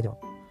in hospital?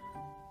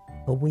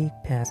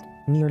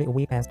 Nearly a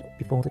week passed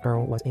before the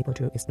girl was able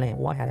to explain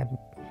what had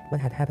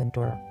happened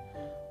to her.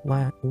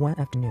 One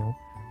afternoon,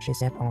 she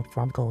set out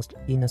from the coast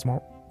in a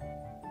small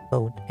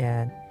boat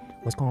and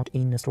was caught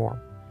in a storm.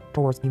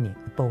 Towards evening,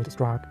 the boat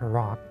struck a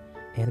rock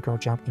and the girl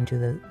jumped into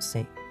the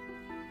sea.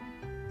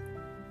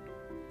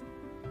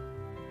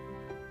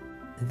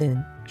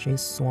 Then she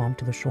swam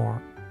to the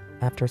shore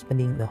after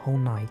spending the whole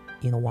night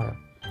in the water.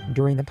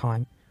 During that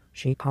time,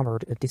 she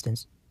covered a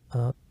distance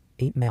of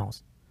 8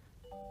 miles.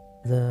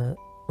 The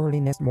early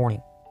next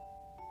morning,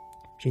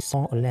 she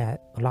saw a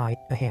light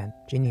ahead.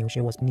 She knew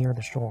she was near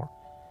the shore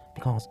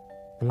because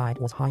the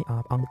light was high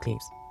up on the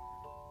cliffs.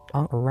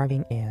 On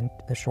arriving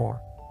at the shore,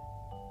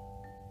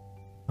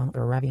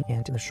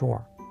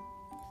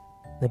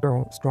 the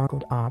girl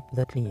struggled up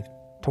the cliff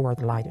toward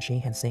the light she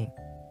had seen.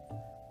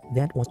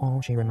 That was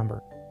all she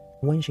remembered.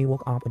 When she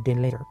woke up a day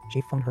later,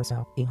 she found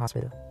herself in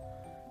hospital.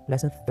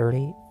 Lesson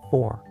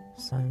 34.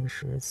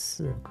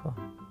 34课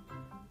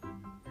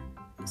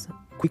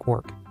Quick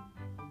work.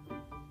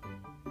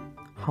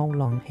 How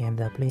long had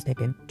the police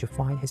taken to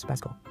find his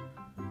bicycle?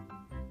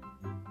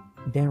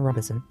 Dan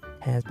Robinson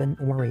has been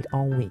worried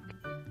all week.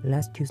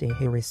 Last Tuesday,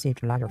 he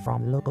received a letter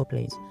from local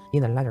police.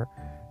 In the letter,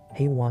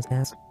 he was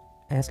asked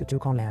to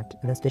contact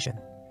the station.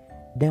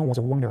 Dan was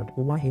wondered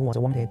why he was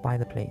wanted by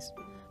the police,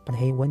 but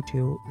he went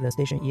to the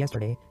station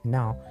yesterday.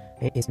 Now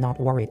he is not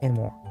worried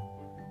anymore.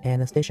 At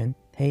the station,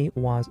 he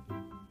was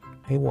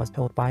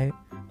told by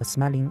a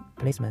smiling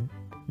policeman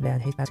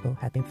that his bicycle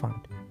had been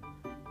found.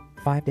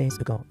 5 days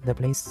ago, the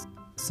police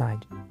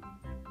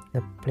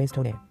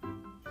told him.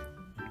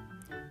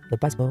 The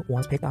bicycle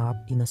was picked up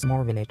in a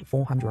small village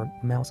 400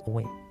 miles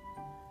away.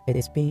 It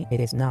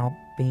is now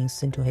being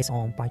sent to his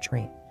home by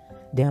train.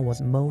 Dan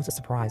was most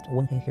surprised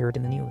when he heard the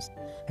news.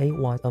 He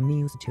was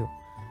amused too,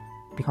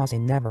 because he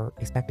never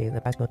expected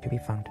the bicycle to be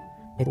found.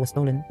 It was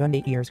stolen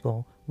 20 years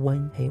ago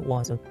when he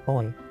was a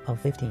boy of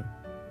 15.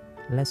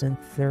 Lesson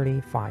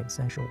 35.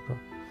 35个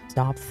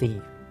Stop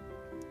thief.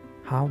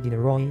 How did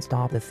Roy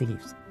stop the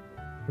thieves?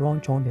 Roy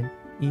Jordan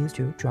used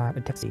to drive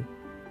a taxi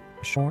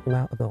a short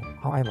while ago.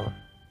 However,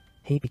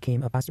 he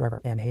became a bus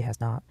driver and he has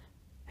not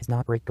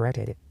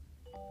regretted it.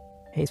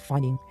 He is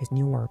finding his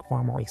new work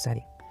far more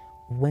exciting.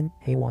 When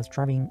he was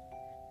driving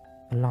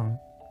along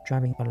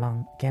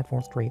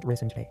Catford Street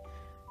recently,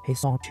 he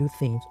saw 2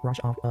 thieves rush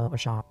out of a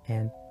shop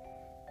and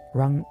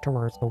run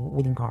towards a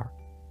waiting car.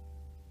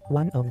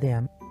 One of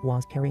them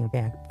was carrying a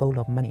bag full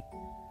of money.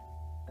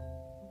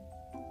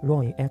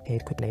 Roy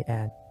acted quickly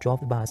and drove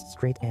the bus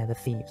straight at the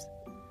thieves.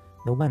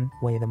 The one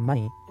with the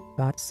money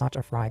got such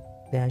a fright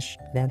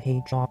that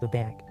he dropped the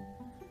bag,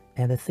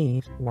 and the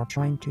thieves were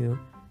trying to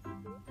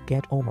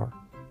get over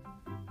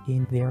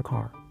in their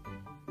car.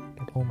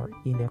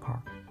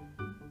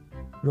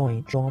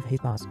 Roy drove his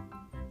bus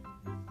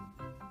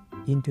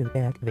into the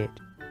back of it,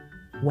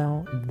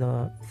 while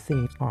the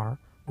thief's car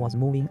was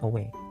moving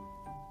away.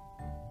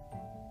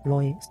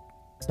 Roy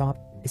stopped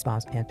his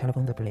bus and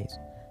telephoned the police.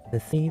 The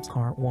thief's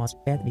car was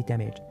badly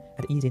damaged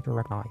and easy to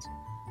recognize.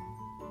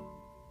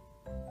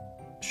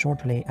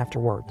 Shortly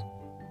afterwards,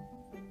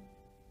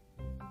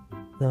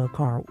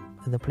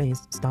 the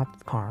police stopped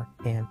the car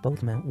and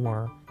both men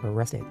were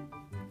arrested.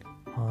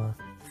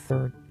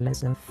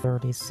 Lesson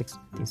 36.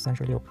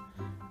 36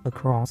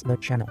 Across the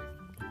channel.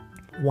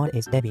 What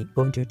is Debbie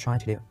going to try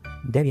to do?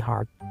 Debbie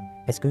Hart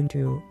is going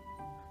to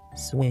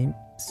swim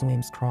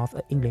across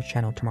the English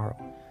Channel tomorrow.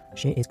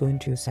 She is going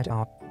to set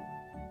up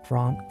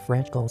from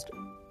French coast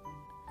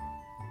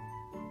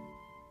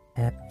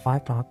at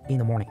 5 o'clock in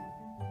the morning.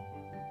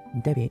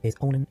 Debbie is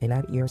only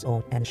 11 years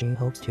old and she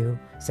hopes to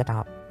set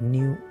up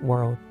new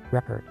world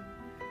record.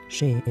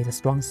 She is a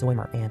strong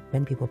swimmer and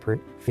many people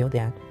feel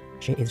that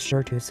she is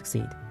sure to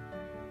succeed.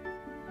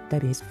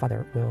 Debbie's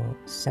father will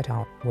set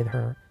out with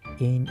her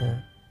in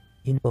a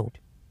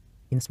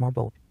small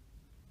boat.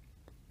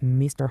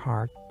 Mr.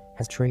 Hart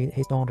has trained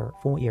his daughter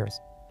 4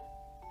 years.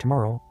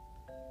 Tomorrow,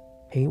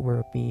 he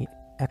will be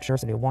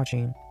anxiously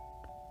watching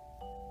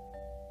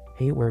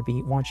He will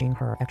be watching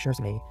her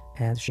anxiously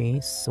as she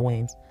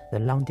swims the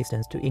long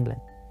distance to England.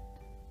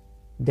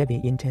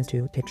 Debbie intends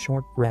to take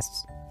short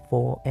rests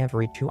for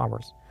every 2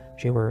 hours.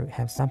 She will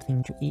have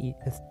something to eat,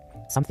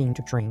 something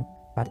to drink,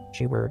 but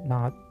she will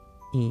not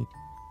eat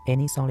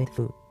any solid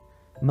food.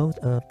 Most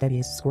of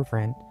Debbie's school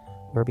friends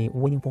will be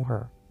waiting for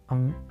her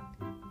on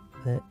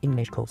the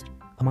English coast.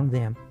 Among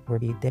them will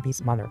be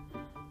Debbie's mother,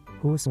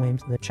 who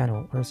swims the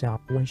channel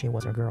herself when she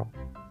was a girl.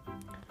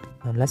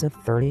 Lesson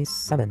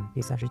 37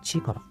 第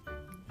37课了。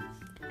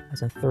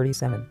Lesson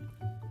 37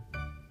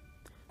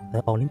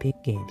 The Olympic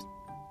Games.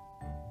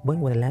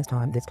 When was the last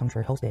time this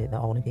country hosted the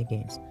Olympic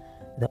Games?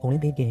 The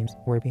Olympic Games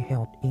will be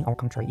held in our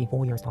country in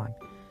 4 years' time.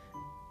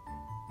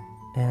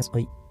 As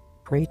a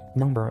great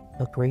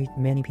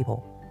many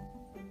people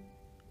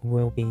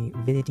will be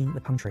visiting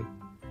the country,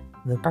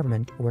 the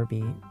government will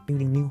be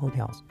building new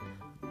hotels,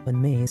 a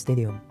main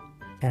stadium,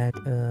 and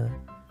an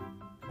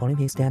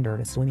Olympic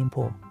standard swimming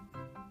pool.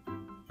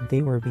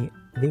 They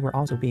will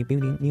also be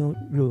building new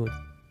roads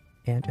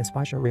and a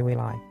special railway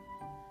line.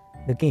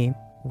 The game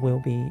will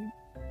be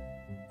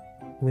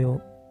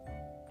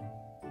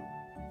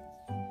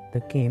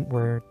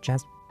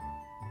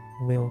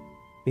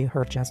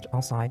heard just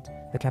outside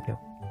the capital.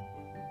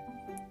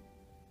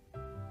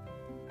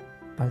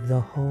 But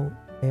the whole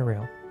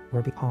area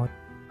will be called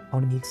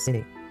Olympic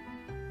City.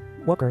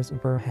 Workers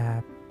will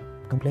have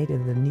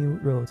completed the new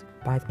roads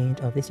by the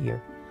end of this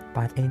year.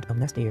 By the end of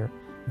next year,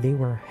 they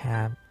will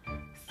have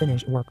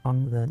finished work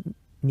on the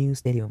new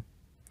stadium.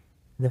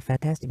 The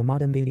fantastic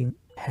modern building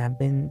have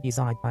been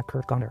designed by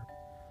Kurt Gunner.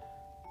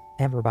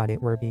 Everybody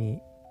will be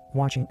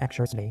watching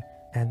anxiously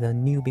as the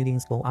new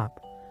buildings go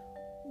up.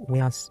 We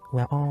are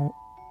all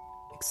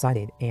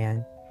excited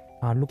and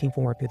are looking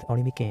forward to the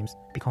Olympic Games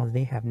because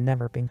they have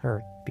never been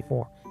heard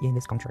before in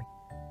this country.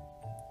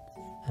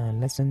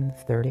 Lesson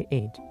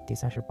 38 第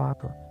38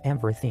课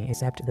Everything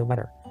except the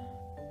weather.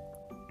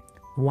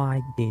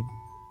 Why did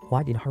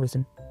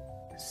Harrison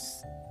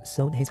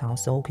sold his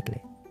house so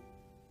quickly?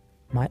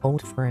 My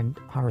old friend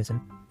Harrison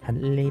had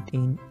lived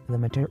in the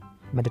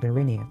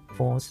Mediterranean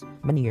for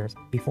many years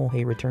before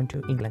he returned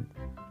to England.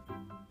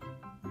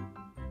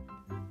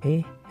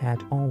 He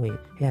had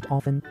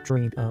often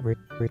dreamed of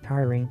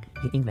retiring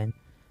in England,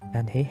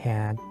 and he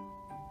had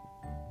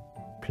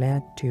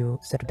planned to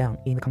settle down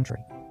in the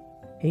country.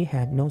 He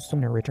had no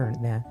sooner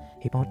returned than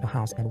he bought a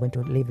house and went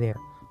to live there.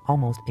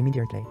 Almost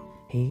immediately,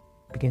 he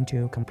began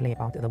to complain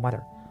about the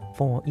weather,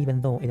 for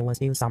even though it was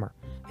still summer,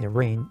 it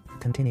rained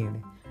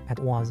continually and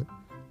was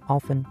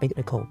often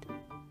bitterly cold.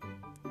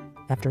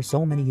 After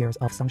so many years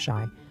of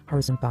sunshine,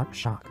 Harrison got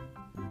shocked.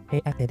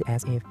 He acted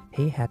as if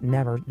he had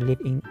never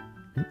lived in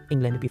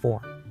England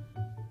before.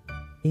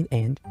 In the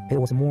end, it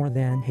was more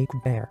than he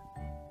could bear.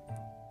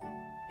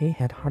 He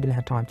had hardly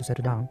had time to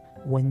settle down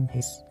when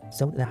he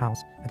sold the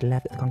house and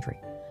left the country.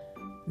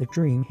 The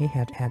dream he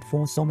had had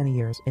for so many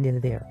years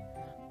ended there.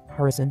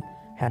 Harrison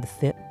had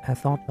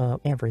thought of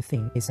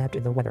everything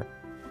except the weather.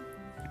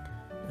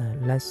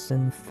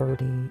 Lesson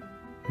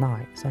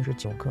 39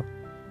 39课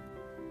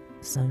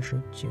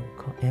 39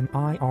课 Am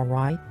I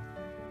alright?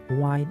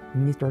 Why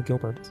Mr.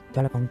 Gilbert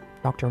telephoned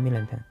Dr.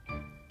 Millington.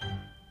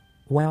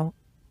 While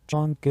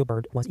John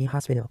Gilbert was in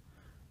hospital,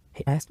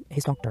 he asked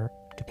his doctor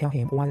to tell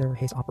him whether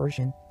his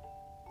operation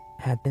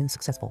had been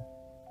successful.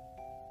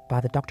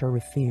 But the doctor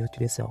refused to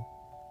do so.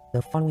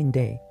 The following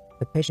day,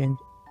 the patient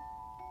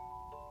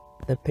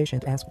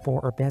asked for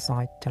a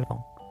bedside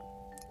telephone.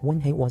 When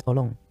he was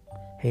alone,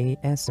 he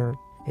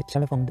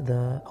telephoned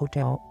the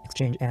hotel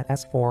exchange and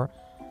asked for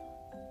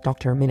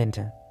Dr.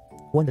 Millington.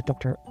 When the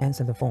doctor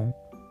answered the phone,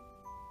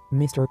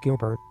 Mr.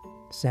 Gilbert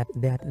said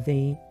that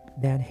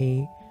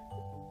he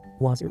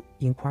was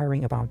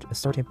inquiring about a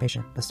certain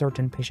patient, Mr.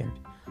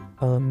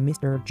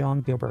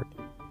 John Gilbert.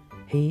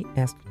 He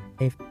asked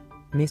if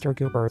Mr.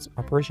 Gilbert's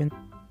operation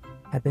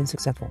had been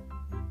successful,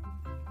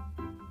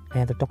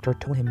 and the doctor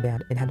told him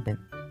that it had been.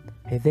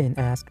 He then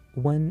asked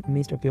when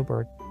Mr.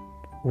 Gilbert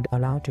would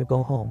allow to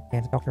go home,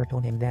 and the doctor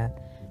told him that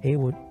he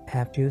would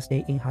have to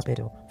stay in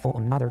hospital for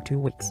another 2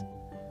 weeks.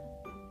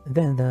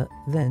 Then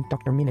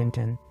Dr.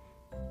 Millington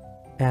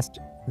asked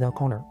the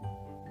caller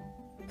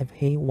if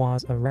he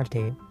was a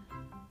relative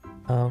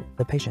of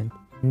the patient.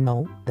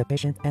 No, the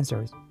patient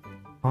answers,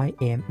 I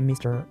am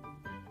Mr.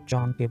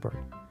 John Gilbert.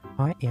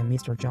 I am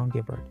Mr. John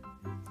Gilbert.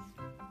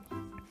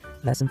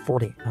 Lesson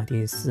 40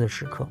 第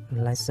40课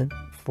Lesson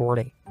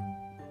 40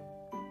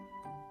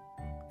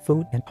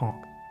 Food and talk.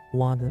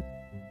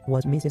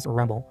 Was Mrs.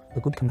 Rumble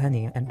a good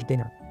companion at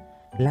dinner?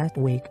 Last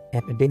week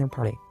at a dinner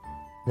party,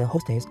 the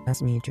hostess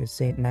asked me to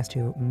sit next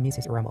to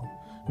Mrs. Rumble.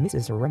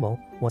 Mrs. Rumble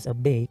was a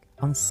big,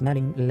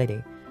 unsmelling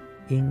lady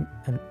in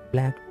a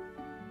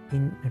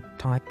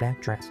tight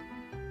black dress.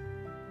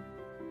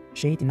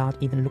 She did not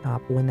even look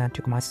up when I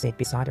took my seat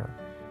beside her.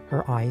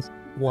 Her eyes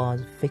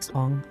was fixed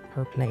on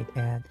her plate,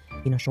 and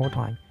in a short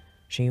time,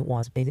 she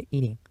was busy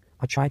eating.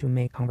 I tried to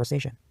make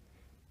conversation.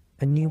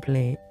 A new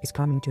play is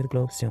coming to the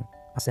Globe soon.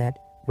 I said,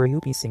 will you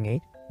be singing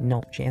it?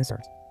 No, she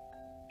answered.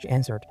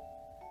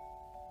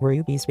 Will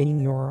you be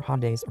spending your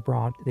holidays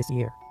abroad this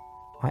year?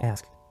 I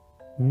asked.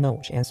 No,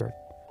 she answered.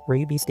 Will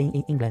you be staying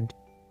in England?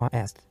 I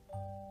asked.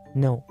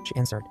 No, she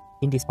answered,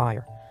 in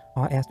despair.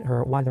 I asked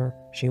her whether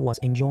she was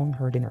enjoying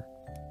her dinner.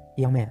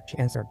 Young man, she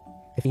answered,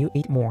 if you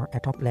eat more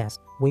and talk less,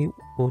 we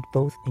would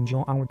both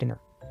enjoy our dinner.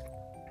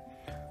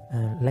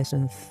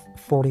 Lesson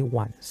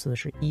 41,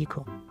 41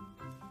课.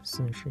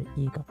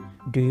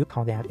 Do you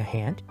call that a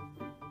hand?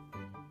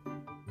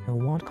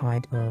 What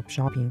kind of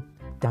shopping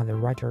does the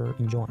writer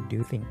enjoy, do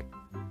you think?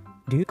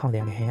 Do you call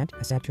that a hand?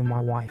 I said to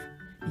my wife.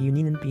 You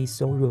needn't be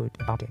so rude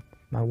about it,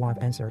 my wife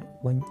answered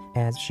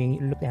as she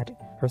looked at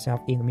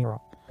herself in the mirror.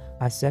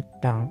 I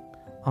sat down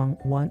on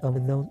one of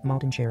those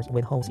mountain chairs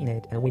with holes in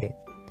it and waited.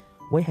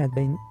 We had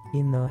been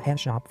in the head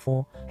shop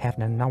for half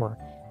an hour,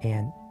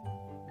 and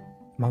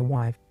my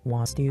wife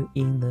was still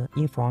in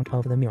front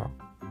of the mirror.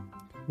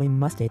 We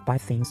mustn't buy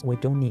things we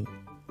don't need.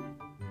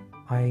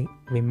 I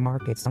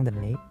remarked it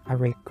suddenly. I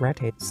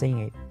regretted saying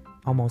it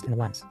almost at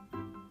once.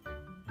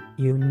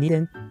 You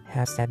needn't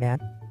have said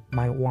that,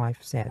 my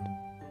wife said.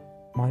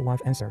 My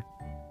wife answered.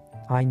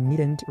 I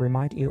needn't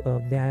remind you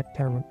of that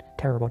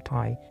terrible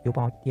tie you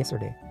bought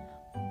yesterday.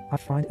 I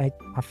find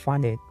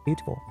it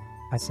beautiful,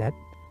 I said.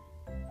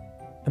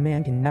 A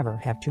man can never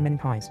have too many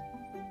ties,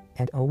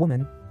 and a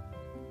woman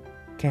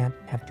can't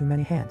have too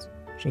many hands,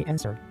 she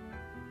answered.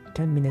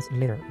 10 minutes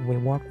later, we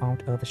walked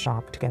out of the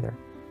shop together.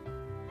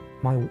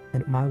 My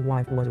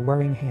wife was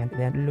wearing a hand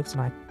that looks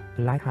like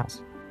a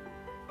lighthouse.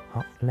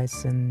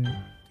 Lesson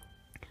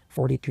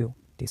 42,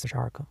 第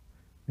42课.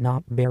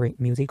 Not very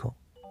musical.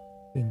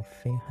 并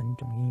非很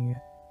懂音乐.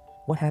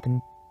 What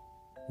happened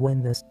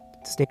when the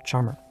stick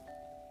charmer?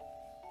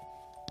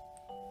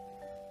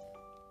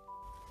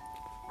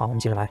 好，我们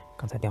接着来，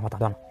刚才电话打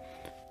断了。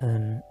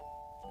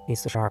第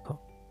42课.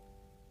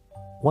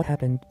 What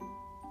happened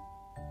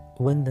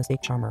when the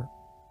stick charmer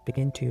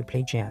began to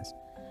play jazz?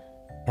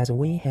 As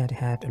we had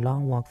a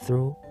long walk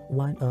through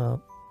one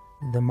of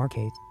the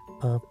markets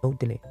of Old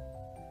Delhi,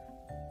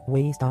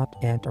 we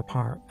stopped at a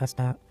park.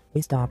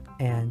 We stopped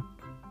at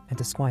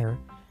the square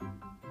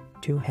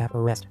to have a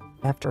rest.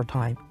 After a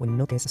time, we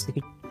noticed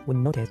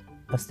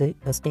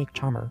a stick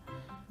charmer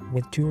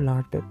with two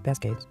large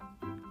baskets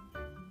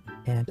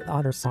at the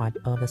other side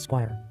of the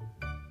square.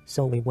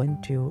 So we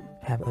went to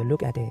have a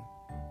look at it.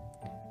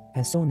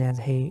 As soon as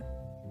he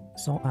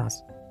saw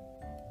us,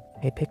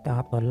 he picked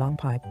up a long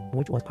pipe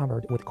which was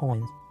covered with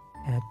coins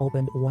and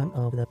opened one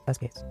of the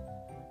baskets.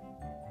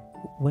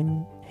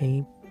 When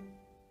he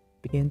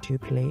began to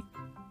play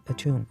a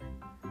tune,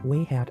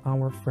 we had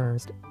our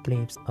first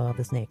glimpse of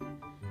the snake.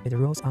 It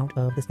rose out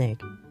of the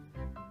snake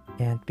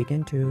and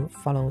began to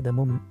follow the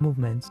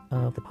movements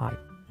of the pipe.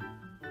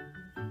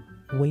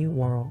 We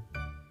were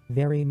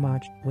very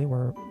much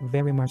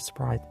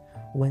surprised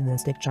when the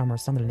stick charmer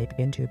suddenly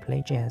began to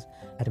play jazz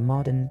at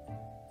modern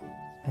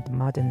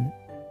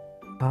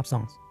pop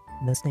songs.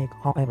 The snake,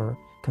 however,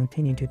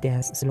 continued to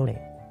dance slowly.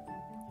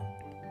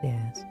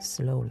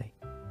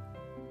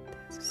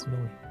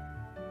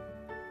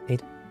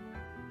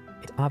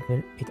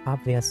 It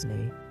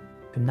obviously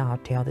could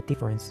not tell the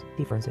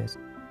differences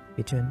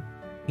between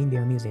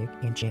Indian music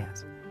and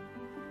jazz.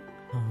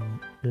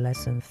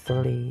 Lesson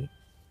 30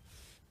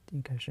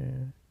 应该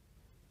是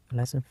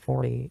Lesson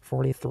 43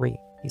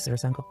 第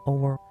43课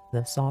Over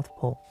the South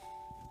Pole.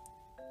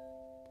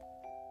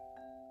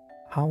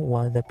 How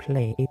was the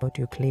plane able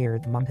to clear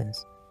the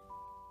mountains?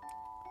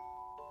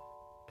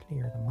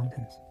 In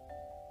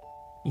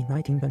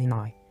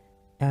 1929,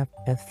 at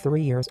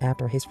 3 years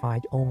after his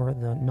flight over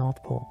the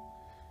North Pole,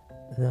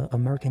 the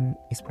American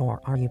explorer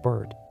R.E.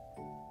 Byrd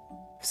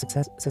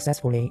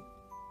successfully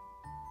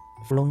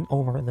flown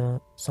over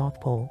the South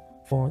Pole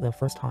for the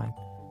first time.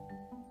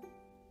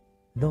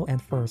 Though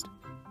at first,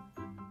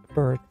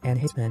 Byrd and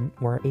his men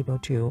were able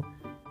to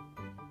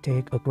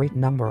take a great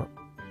number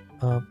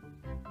of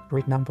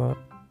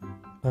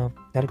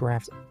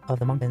photographs of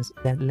the mountains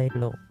that lay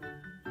below,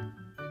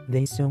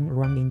 they soon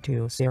ran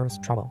into serious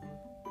trouble.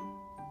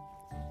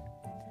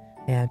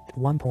 At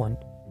one point,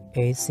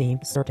 it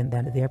seemed certain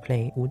that their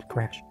plane would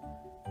crash.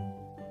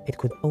 It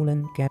could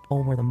only get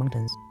over the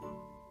mountains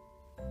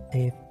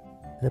if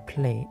the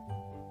plane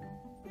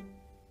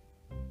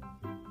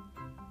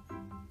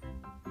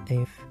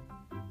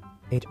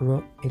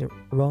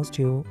rose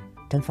to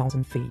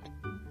 10,000 feet.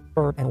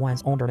 Byrd at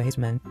once ordered his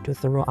men to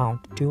throw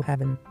out to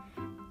have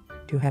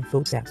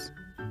food sacks.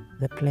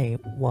 The plane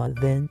was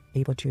then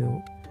able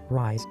to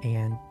rise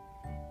and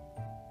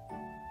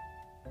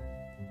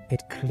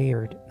it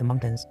cleared the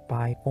mountains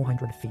by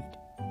 400 feet.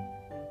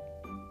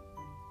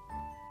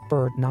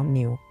 Byrd now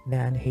knew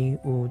that he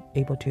would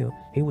be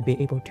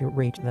able to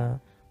reach the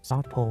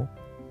South Pole.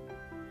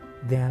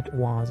 That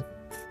was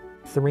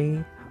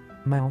 300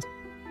 miles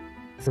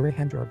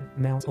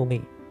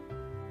away,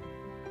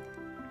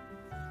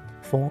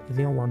 for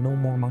there were no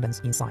more mountains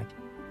in sight.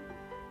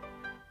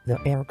 The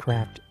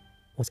aircraft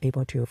was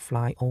able to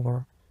fly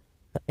over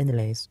the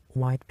endless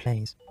wide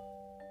plains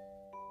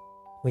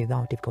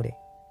without difficulty.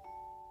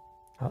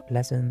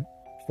 Lesson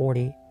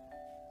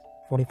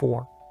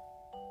 44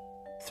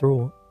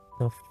 Through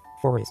the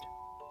forest.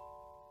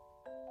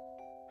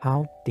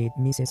 How did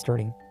Mrs.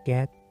 Sterling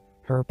get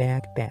her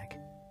bag back?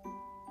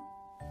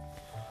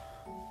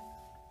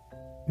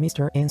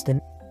 Mr. and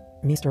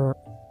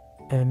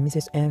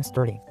Mrs. Ann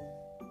Sterling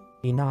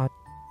did not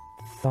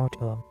thought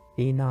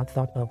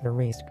of the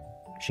risk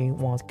she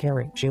was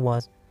carrying. She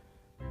was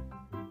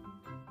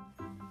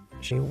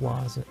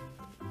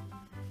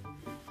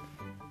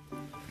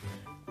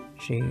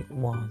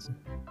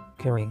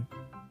carrying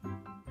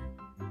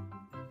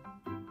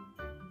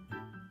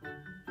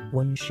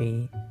when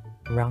she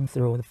ran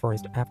through the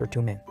forest after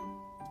 2 men.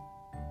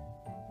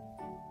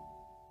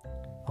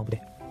 哦，不对。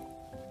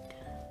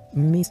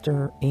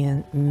Mr.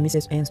 and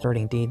Mrs. Ann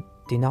Sterling did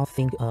not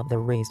think of the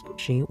risk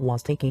she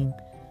was taking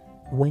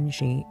when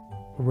she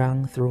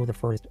ran through the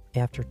forest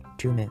after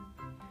 2 men.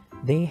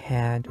 They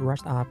had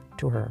rushed up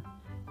to her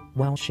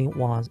while she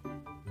was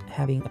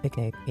having a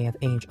picnic at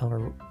the edge of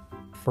a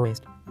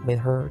forest with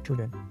her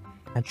children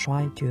and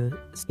tried to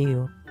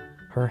steal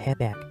her head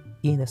back.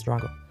 In the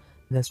struggle,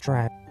 the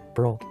strap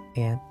broke,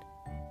 and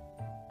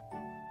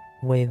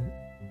with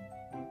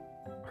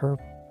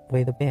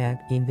the bag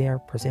in their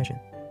possession,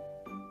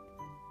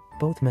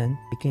 both men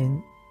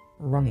began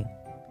running.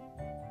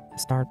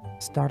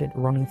 Started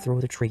running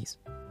through the trees.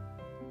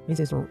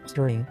 Mrs.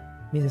 Sterling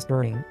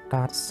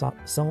got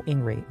so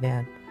angry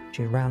that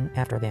she ran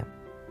after them.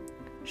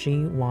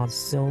 She was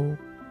soon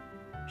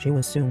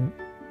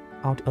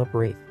out of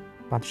breath,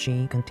 but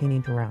she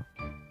continued to run.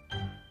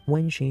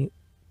 When she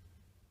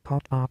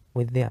caught up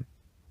with them,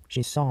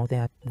 she saw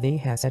that they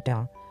had sat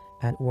down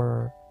and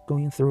were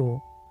going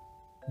through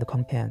the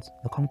contents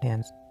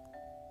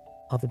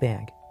of the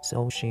bag,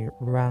 so she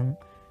ran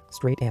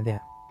straight at them.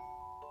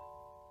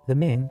 The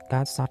men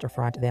got such a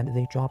fright that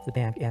they dropped the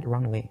bag and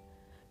ran away.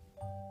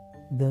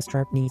 The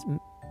strap needs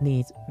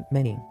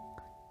mending,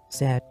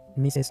 said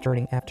Mrs.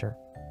 Sterling after,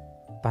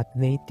 but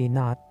they did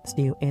not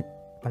steal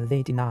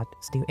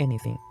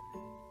anything.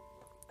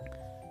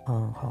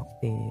 好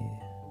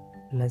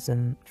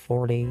，Lesson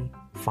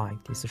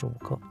 45第45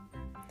课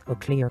A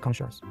clear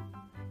conscience.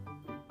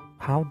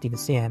 How did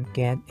Sam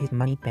get his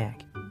money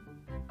back?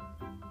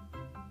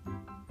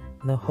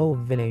 The whole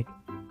village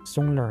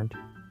soon learned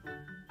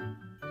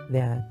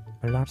that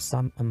a large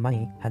sum of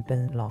money had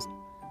been lost.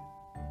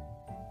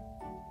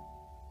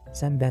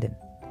 Sam Baden,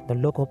 the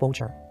local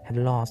butcher, had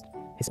lost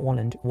his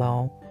wallet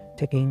while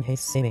taking his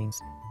savings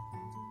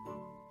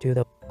to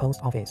the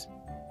post office.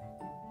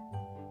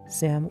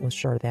 Sam was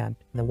sure that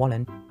the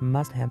wallet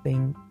must have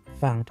been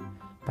found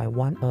by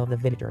one of the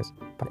villagers,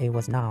 but it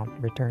was not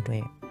returned to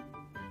him.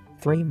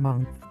 3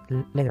 months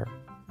later,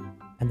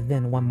 and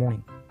then one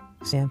morning,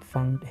 Sam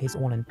found his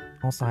wallet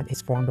outside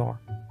his front door.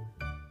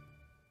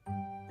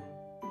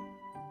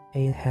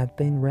 It had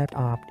been wrapped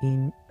up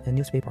in a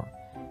newspaper,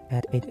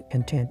 and it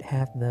contained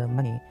half the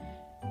money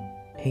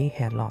he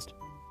had lost,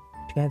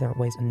 together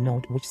with a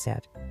note which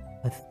said,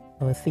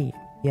 a thief,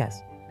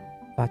 yes,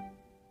 but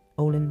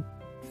only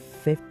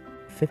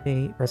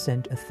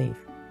 50% a thief.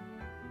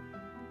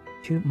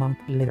 2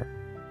 months later,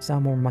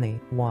 some more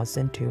money was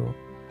sent to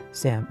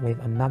Sam with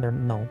another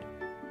note.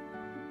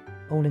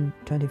 Only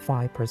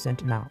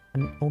 25% now,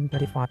 and only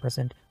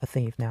 25% a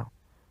thief now.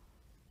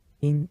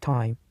 In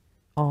time,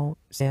 all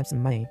Sam's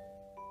money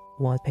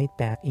was paid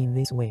back in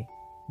this way.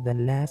 The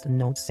last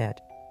note said,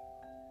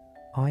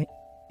 I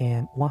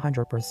am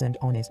 100%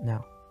 honest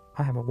now.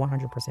 I am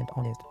 100%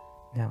 honest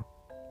now.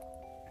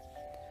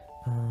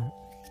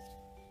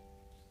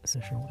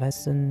 45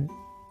 Lesson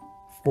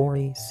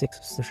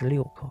 46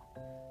 46课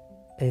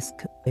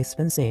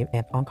Expensive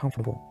and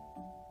uncomfortable.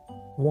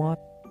 What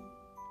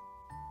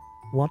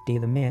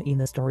did the man in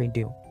the story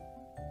do?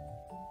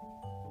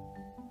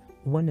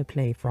 When a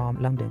plane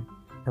from London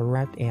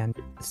arrived at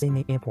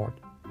Sydney Airport,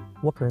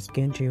 workers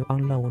began to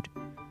unload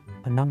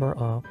a number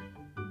of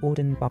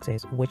wooden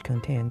boxes which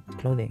contained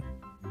clothing.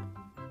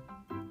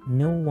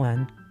 No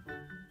one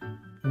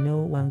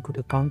could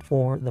account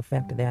for the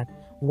fact that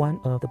one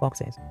of the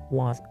boxes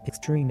was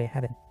extremely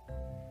heavy.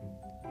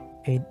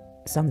 It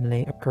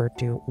suddenly occurred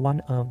to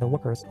one of the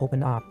workers to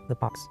open up the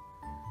box.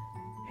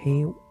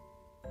 He was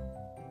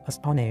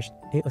astonished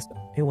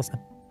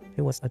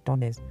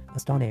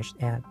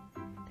and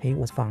he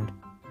was found.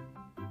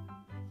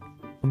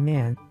 A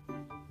man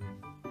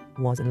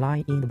was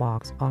lying in the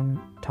box on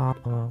top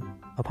of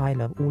a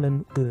pile of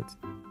woolen goods.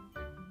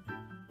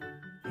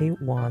 He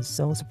was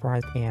so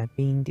surprised at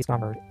being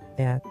discovered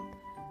that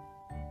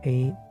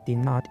he did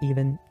not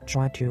even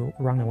try to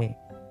run away.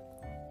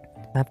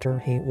 After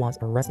he was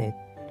arrested,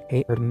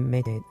 he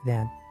admitted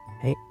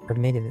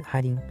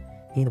hiding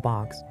in the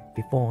box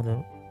before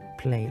the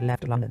plane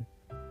left London.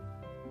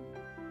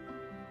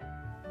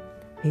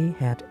 He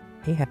had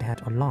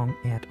had a long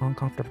and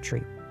uncomfortable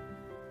trip.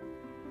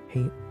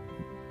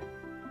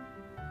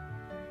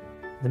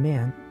 The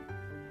man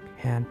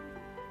had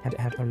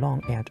had a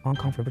long and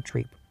uncomfortable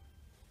trip.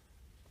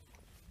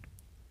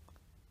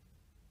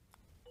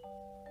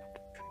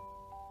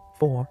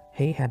 For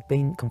he had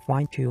been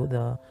confined to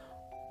the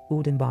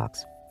wooden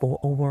box for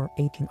over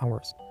 18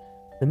 hours.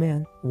 The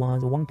man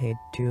was wanted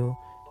to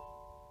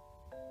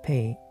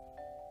pay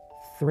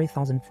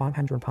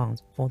 3,500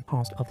 for the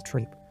cost of the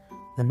trip.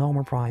 The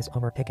normal price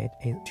of our ticket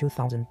is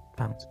 2,000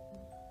 pounds.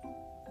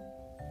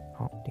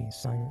 好，第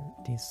40，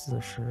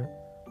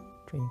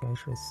这应该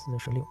是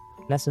46。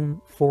Lesson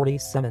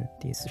 47，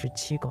第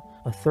47个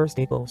A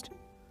Thursday Ghost.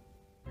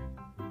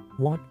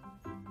 What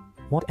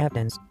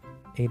evidence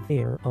is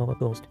there of a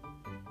ghost?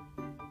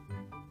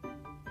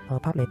 A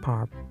public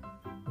pub,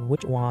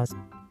 which was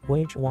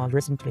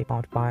recently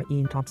bought by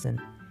Ian Thompson,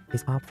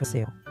 is up for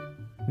sale.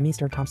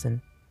 Mr.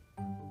 Thompson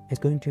is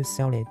going to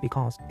sell it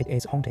because it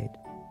is haunted.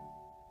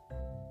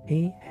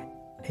 He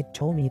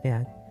told me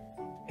that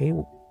he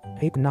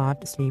could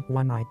not sleep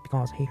one night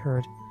because he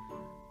heard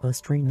a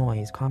strange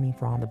noise coming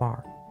from the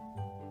bar.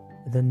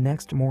 The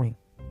next morning,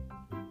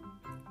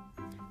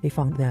 he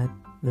found that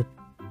the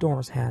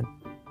doors had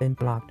been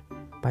blocked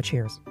by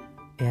chairs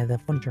and the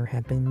furniture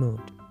had been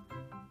moved.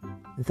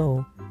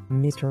 Though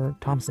Mr.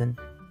 Thompson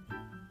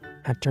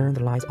had turned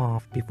the lights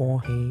off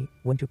before he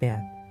went to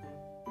bed,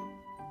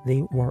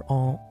 they were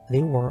on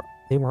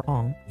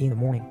in the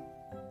morning.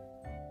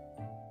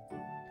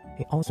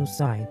 He also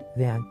said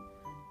that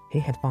he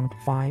had found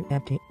 5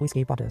 empty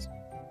whiskey bottles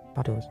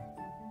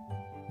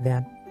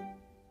that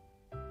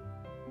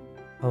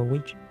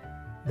which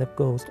the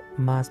ghost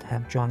must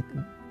have drunk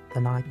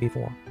the night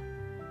before.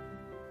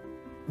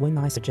 When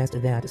I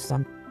suggested that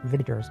some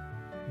villagers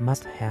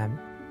must have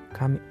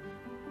come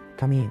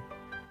in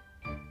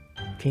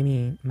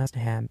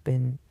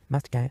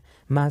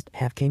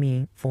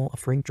for a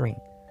free drink,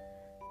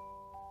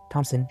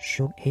 Thompson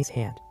shook his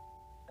head.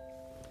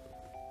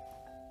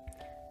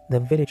 The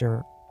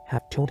villager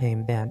had told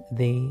him that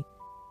they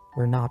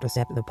were not to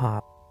accept the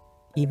pub,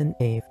 even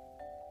if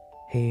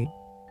he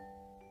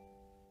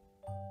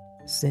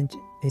sent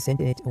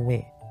it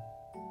away.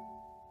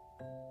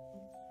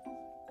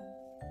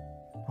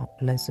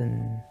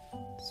 Lesson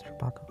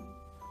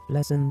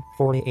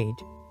 48.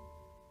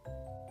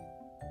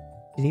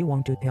 Did you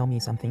want to tell me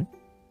something?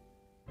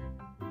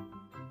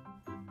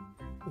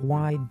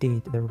 Why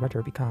did the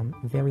writer become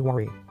very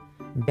worried?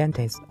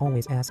 Dentists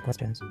always ask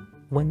questions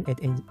when it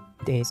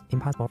is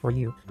impossible for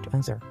you to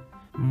answer.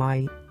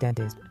 My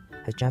dentist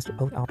has just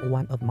pulled out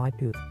one of my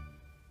teeth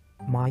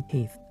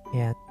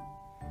and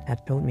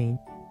had told me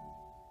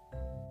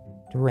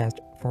to rest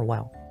for a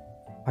while.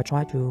 I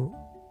tried to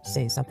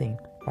say something,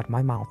 but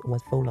my mouth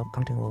was full of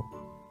cotton wool.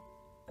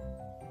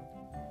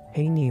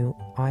 He knew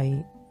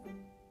I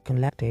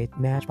collected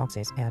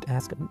matchboxes and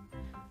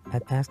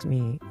asked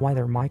me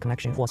whether my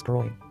collection was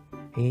growing.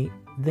 He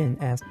then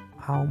asked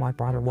how my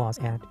brother was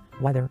and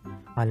whether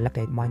I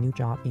liked my new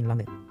job in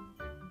London.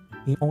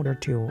 In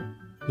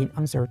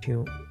answer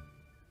to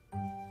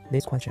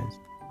these questions,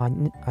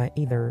 I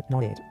either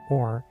nodded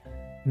or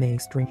made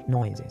strange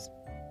noises.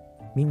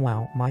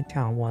 Meanwhile, my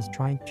tongue was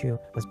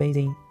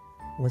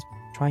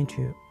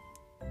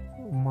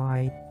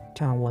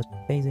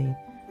busy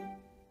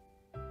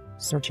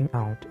searching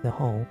out the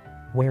hole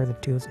where the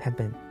tooth had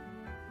been.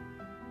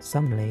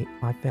 Suddenly,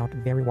 I felt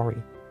very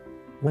worried.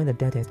 When the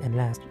dentist at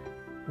last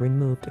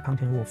removed the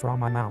cotton wool from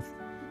my mouth,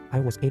 I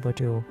was able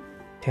to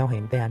tell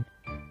him that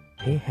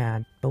he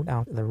had pulled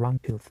out the wrong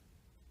tooth.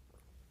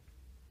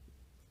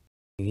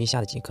 语一下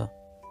的即刻，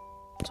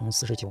从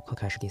49课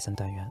开始第3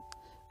单元。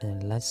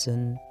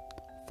Lesson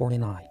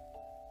 49.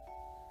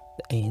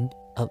 The end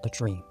of a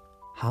dream.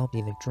 How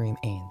did the dream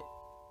end?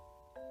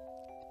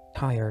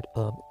 Tired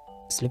of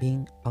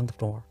sleeping on the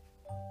floor,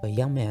 a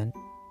young man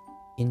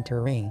in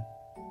Tehran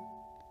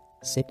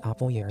saved up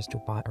for years to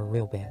buy a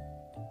real bed.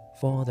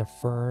 For the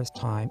first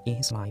time in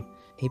his life,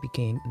 he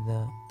became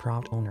the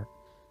proud owner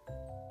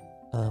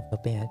of a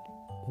bed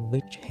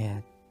which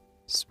had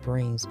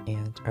springs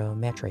and a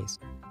mattress.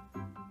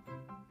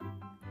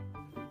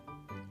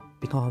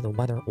 Because the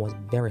weather was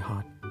very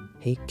hot,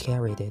 he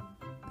carried the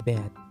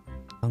bed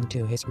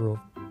onto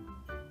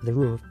the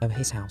roof of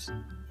his house.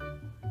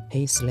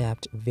 He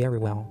slept very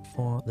well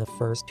for the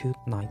first 2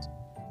 nights,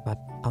 but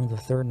on the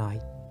 3rd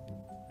night,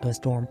 a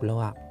storm blew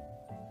up.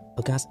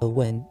 A gust of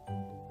wind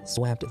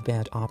swept the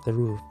bed off the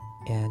roof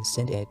and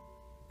sent it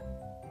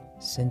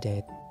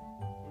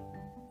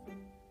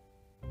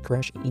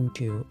crashing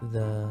into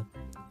the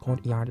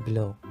courtyard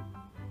below.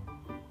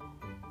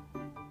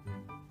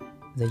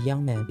 The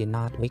young man did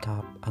not wake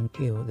up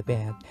until the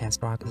bed had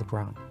struck the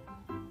ground.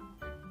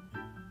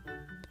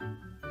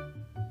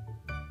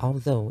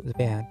 Although the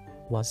bed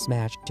was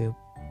smashed to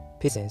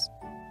pieces,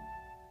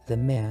 the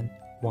man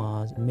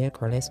was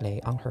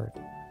miraculously unhurt.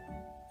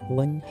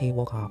 When he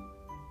woke up,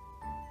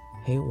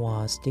 he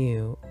was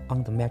still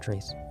on the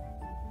mattress.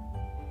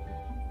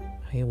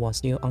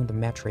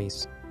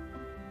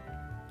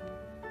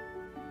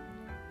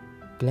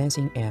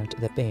 Glancing at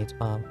the bits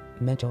of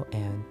metal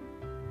and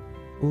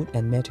wood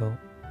and metal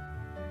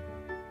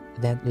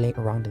that lay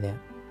around him,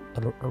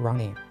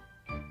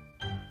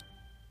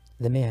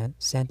 the man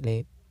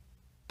sadly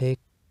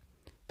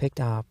picked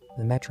up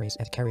the mattress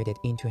and carried it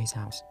into his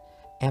house.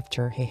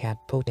 After he had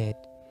put it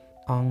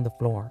on the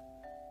floor,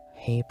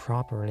 he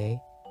properly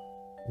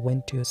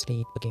went to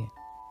sleep again.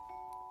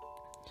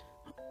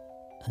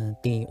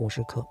 第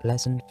50课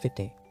Lesson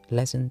 50.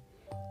 Lesson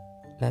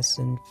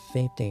 50.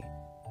 50.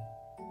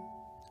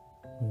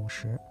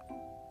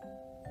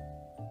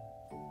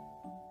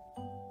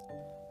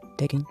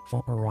 Taking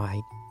for a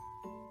ride.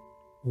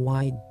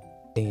 Why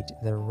did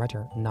the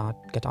writer not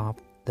get off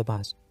the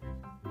bus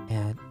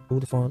at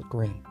Woodford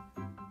Green?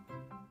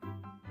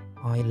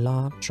 I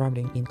love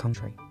traveling in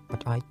country,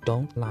 but I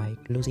don't like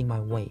losing my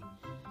way.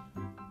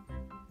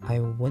 I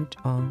went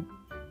on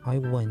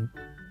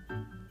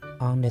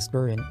an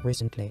excursion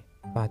recently,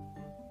 but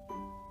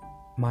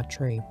my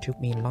trip took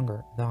me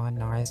longer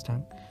than I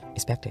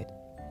expected.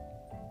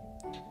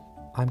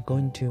 I'm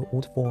going to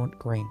Woodford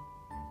Green,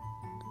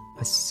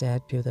 I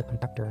said to the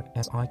conductor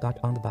as I got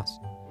on the bus.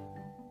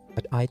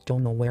 But I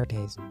don't know where it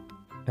is.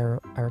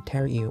 I'll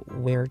tell you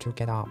where to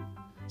get off,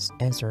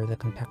 answered the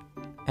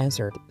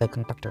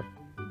conductor.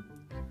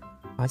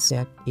 I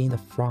sat in the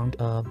front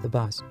of the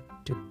bus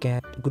to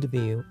get a good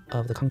view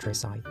of the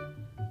countryside.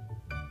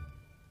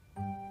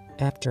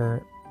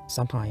 After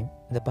some time,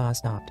 the bus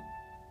stopped.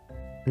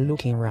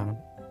 Looking around,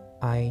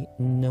 I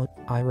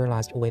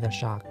realized with a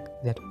shock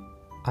that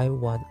I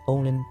was the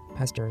only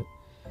passenger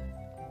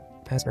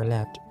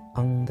left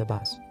on the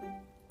bus.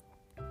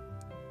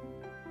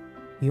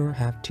 You'll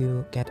have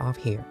to get off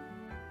here,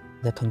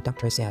 the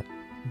conductor said.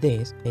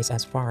 This is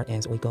as far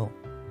as we go.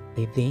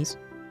 Is this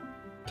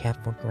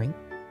Catford Green?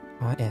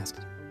 I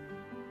asked.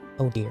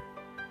 Oh dear,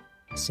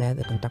 said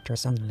the conductor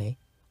suddenly.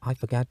 I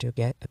forgot to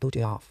get a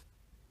booty off.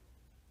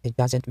 It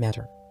doesn't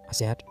matter, I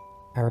said.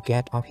 I'll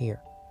get off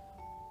here.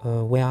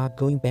 We are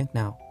going back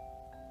now,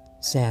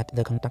 said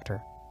the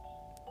conductor.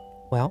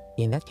 Well,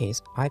 in that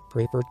case, I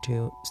prefer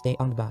to stay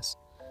on the bus,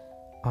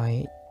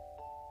 I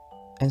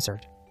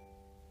answered.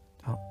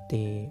 好，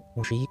第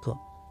51课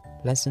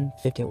Lesson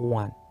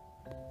 51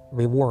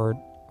 Reward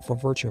for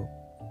Virtue.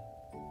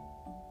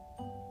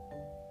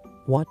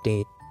 Why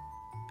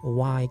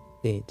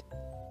did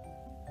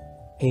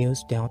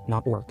Hill's doubt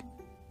not work?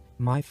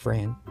 My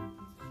friend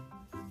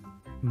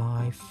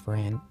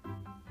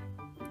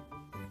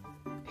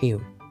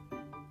Hill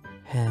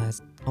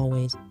has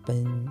always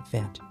been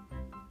fat,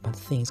 but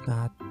things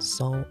got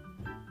so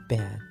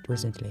bad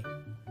recently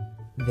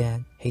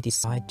that he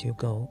decided to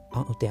go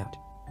on a diet.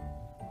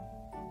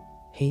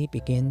 He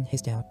began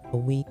his diet a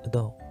week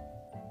ago.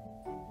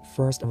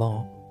 First of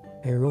all,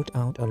 he wrote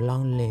out a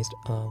long list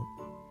of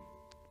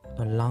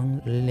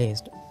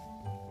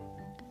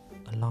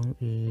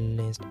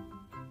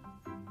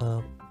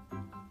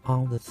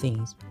all the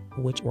things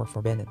which were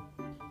forbidden.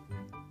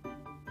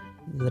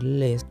 The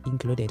list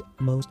included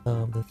most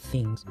of the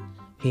things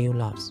he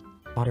loves: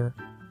 butter,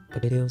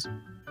 potatoes,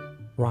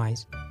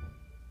 rice,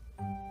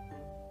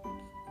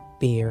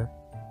 beer,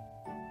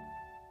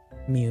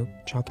 milk,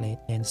 chocolate,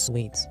 and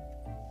sweets.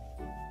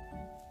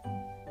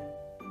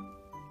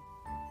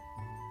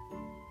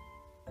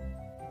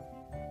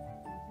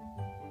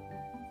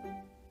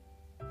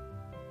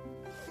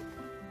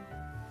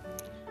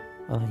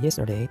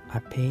 Yesterday, I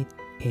paid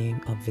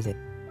him a visit.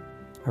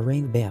 I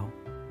rang the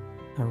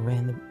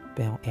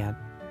bell and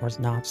was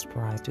not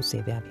surprised to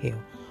see that Hill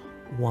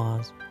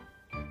was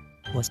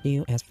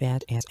still as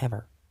fat as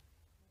ever.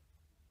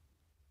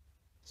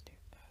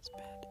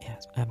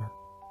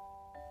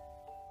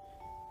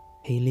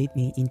 He led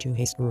me into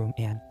his room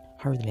and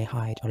hurriedly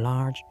hid a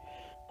large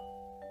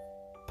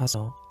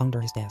parcel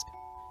under his desk.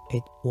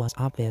 It was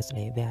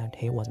obviously that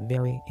he was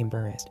very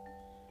embarrassed.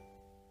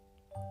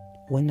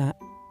 When I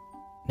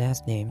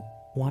asked him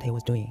what he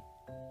was doing,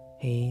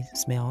 he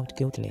smiled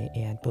guiltily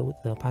and put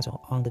the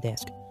parcel on the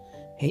desk.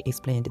 He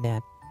explained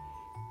that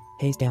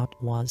his diet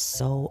was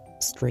so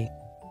strict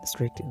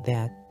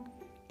that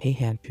he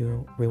had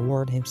to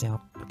reward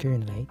himself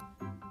accordingly.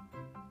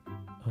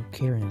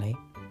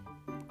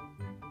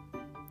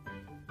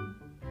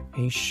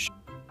 He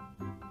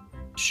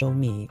showed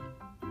me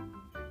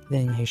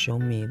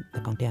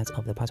the contents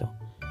of the parcel.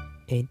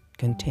 It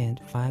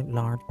contained 5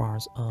 large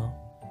bars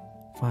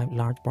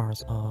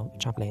of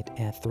chocolate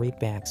and 3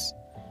 bags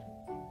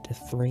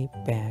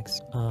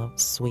of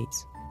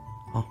sweets.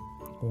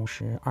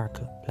 52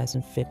课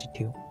Lesson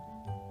 52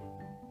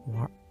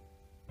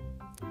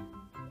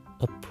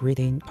 A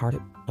pretty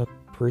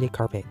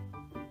carpet.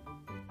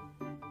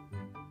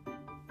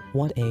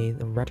 What is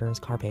the writer's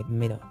carpet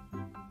made of?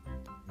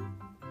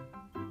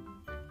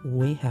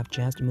 We have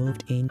just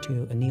moved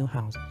into a new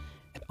house,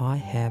 and I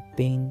have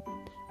been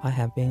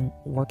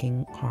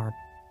working hard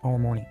all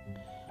morning.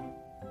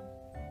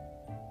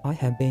 I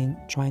have been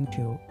trying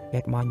to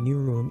get my new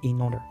room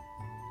in order.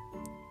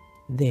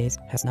 This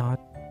has not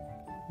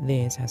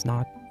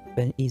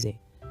been easy,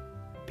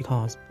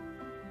 because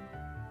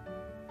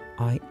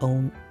I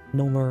own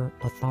over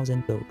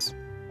 1,000 books.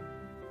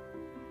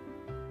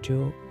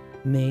 To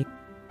make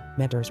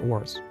matters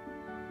worse,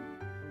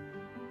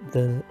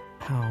 the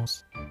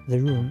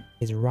room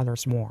is rather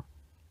small,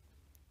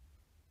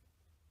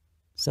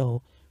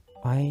 so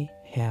I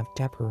have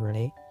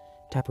temporarily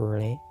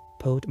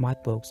put my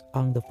books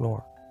on the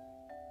floor.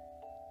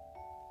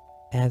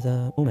 At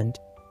the moment,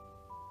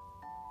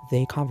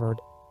 they covered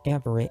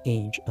every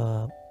inch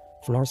of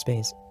floor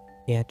space,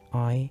 yet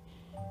I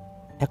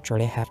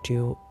actually have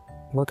to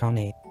work on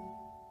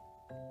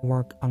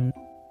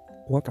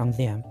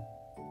them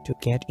to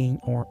get in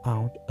or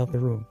out of the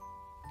room.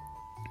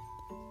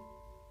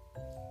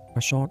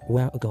 A short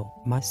while ago,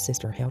 my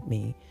sister helped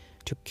me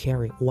to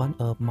carry one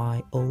of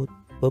my old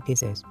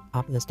bookcases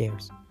up the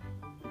stairs.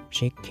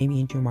 She came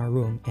into my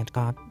room and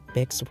got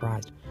big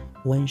surprised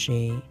when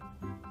she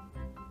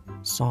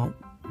saw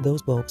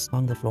those books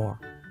on the floor.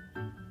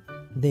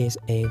 This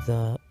is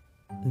the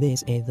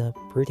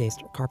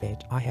prettiest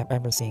carpet I have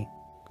ever seen,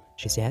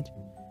 she said.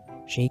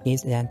 She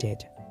gazed at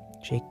it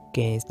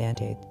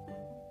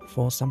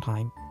for some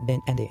time,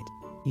 then added,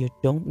 "You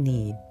don't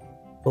need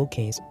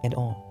bookcase at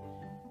all.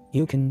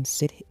 You can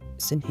sit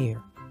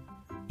here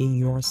in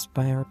your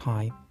spare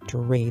time to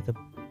read the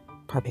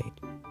carpet."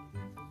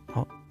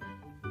 好，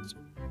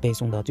背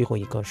诵的最后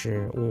一课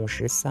是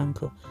53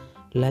课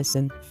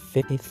 ，Lesson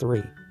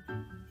 53。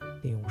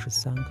第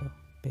53课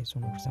背诵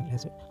的53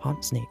 Lesson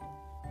Hot Snake.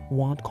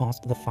 What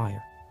caused the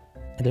fire?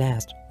 At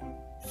last,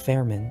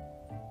 firemen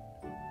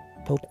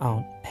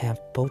have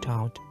put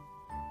out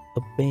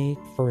a big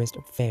forest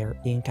fire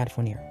in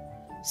California.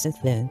 Since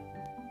then,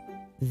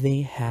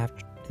 they have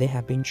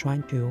been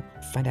trying to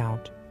find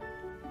out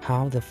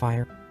how the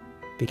fire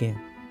began.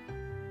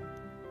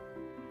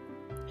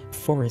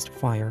 Forest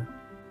fire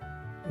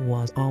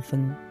was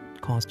often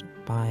caused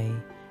by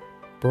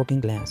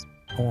broken glass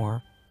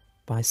or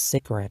by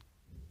cigarette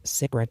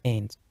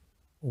ends,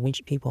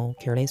 which people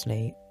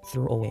carelessly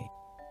threw away.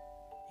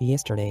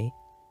 Yesterday,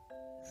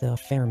 the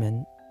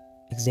firemen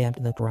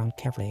examined the ground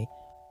carefully,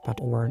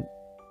 but were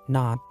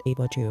not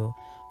able to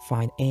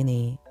find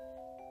any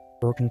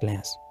broken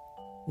glass.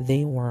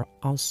 They were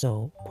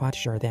also quite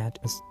sure that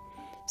a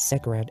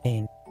cigarette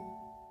end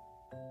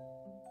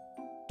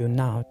do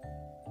not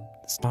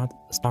start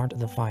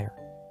the fire.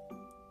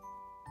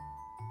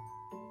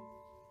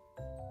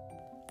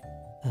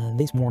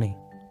 This morning,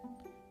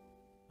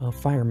 a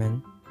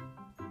fireman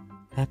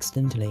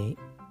accidentally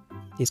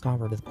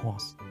discovered the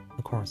cause.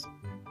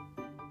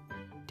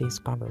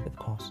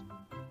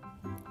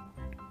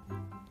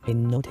 He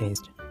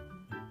noticed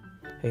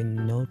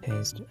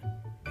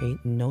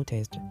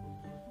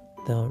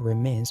the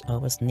remains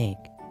of a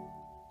snake,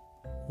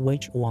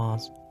 which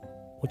was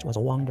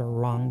wound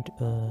around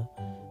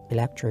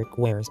electric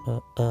wires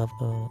of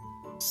a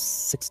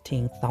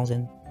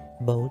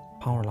 16,000-volt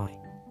power line.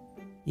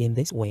 In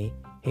this way,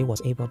 he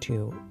was able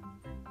to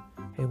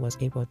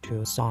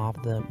solve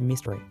the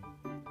mystery.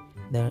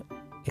 The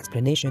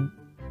explanation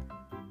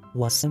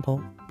was simple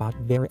but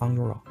very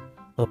unusual.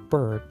 A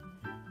bird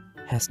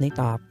had snaked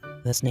up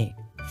the snake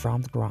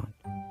from the ground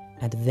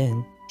and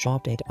then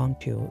dropped it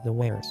onto the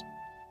wires.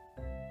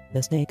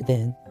 The snake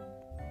then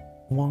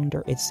wound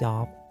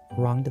itself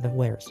around the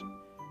wires.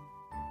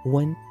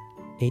 When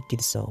it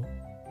did so,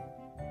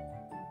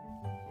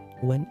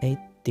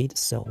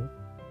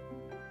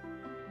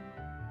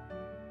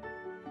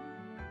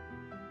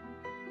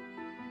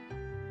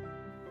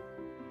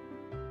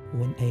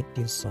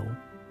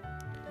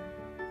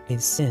 it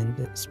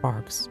sent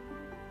sparks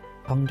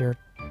under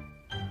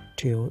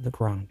to the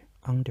ground,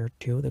 and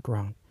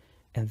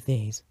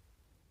these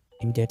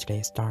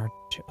immediately start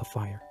a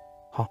fire.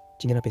 好，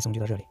今天的背诵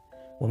就到这里，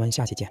我们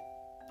下期见。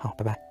好，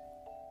拜拜。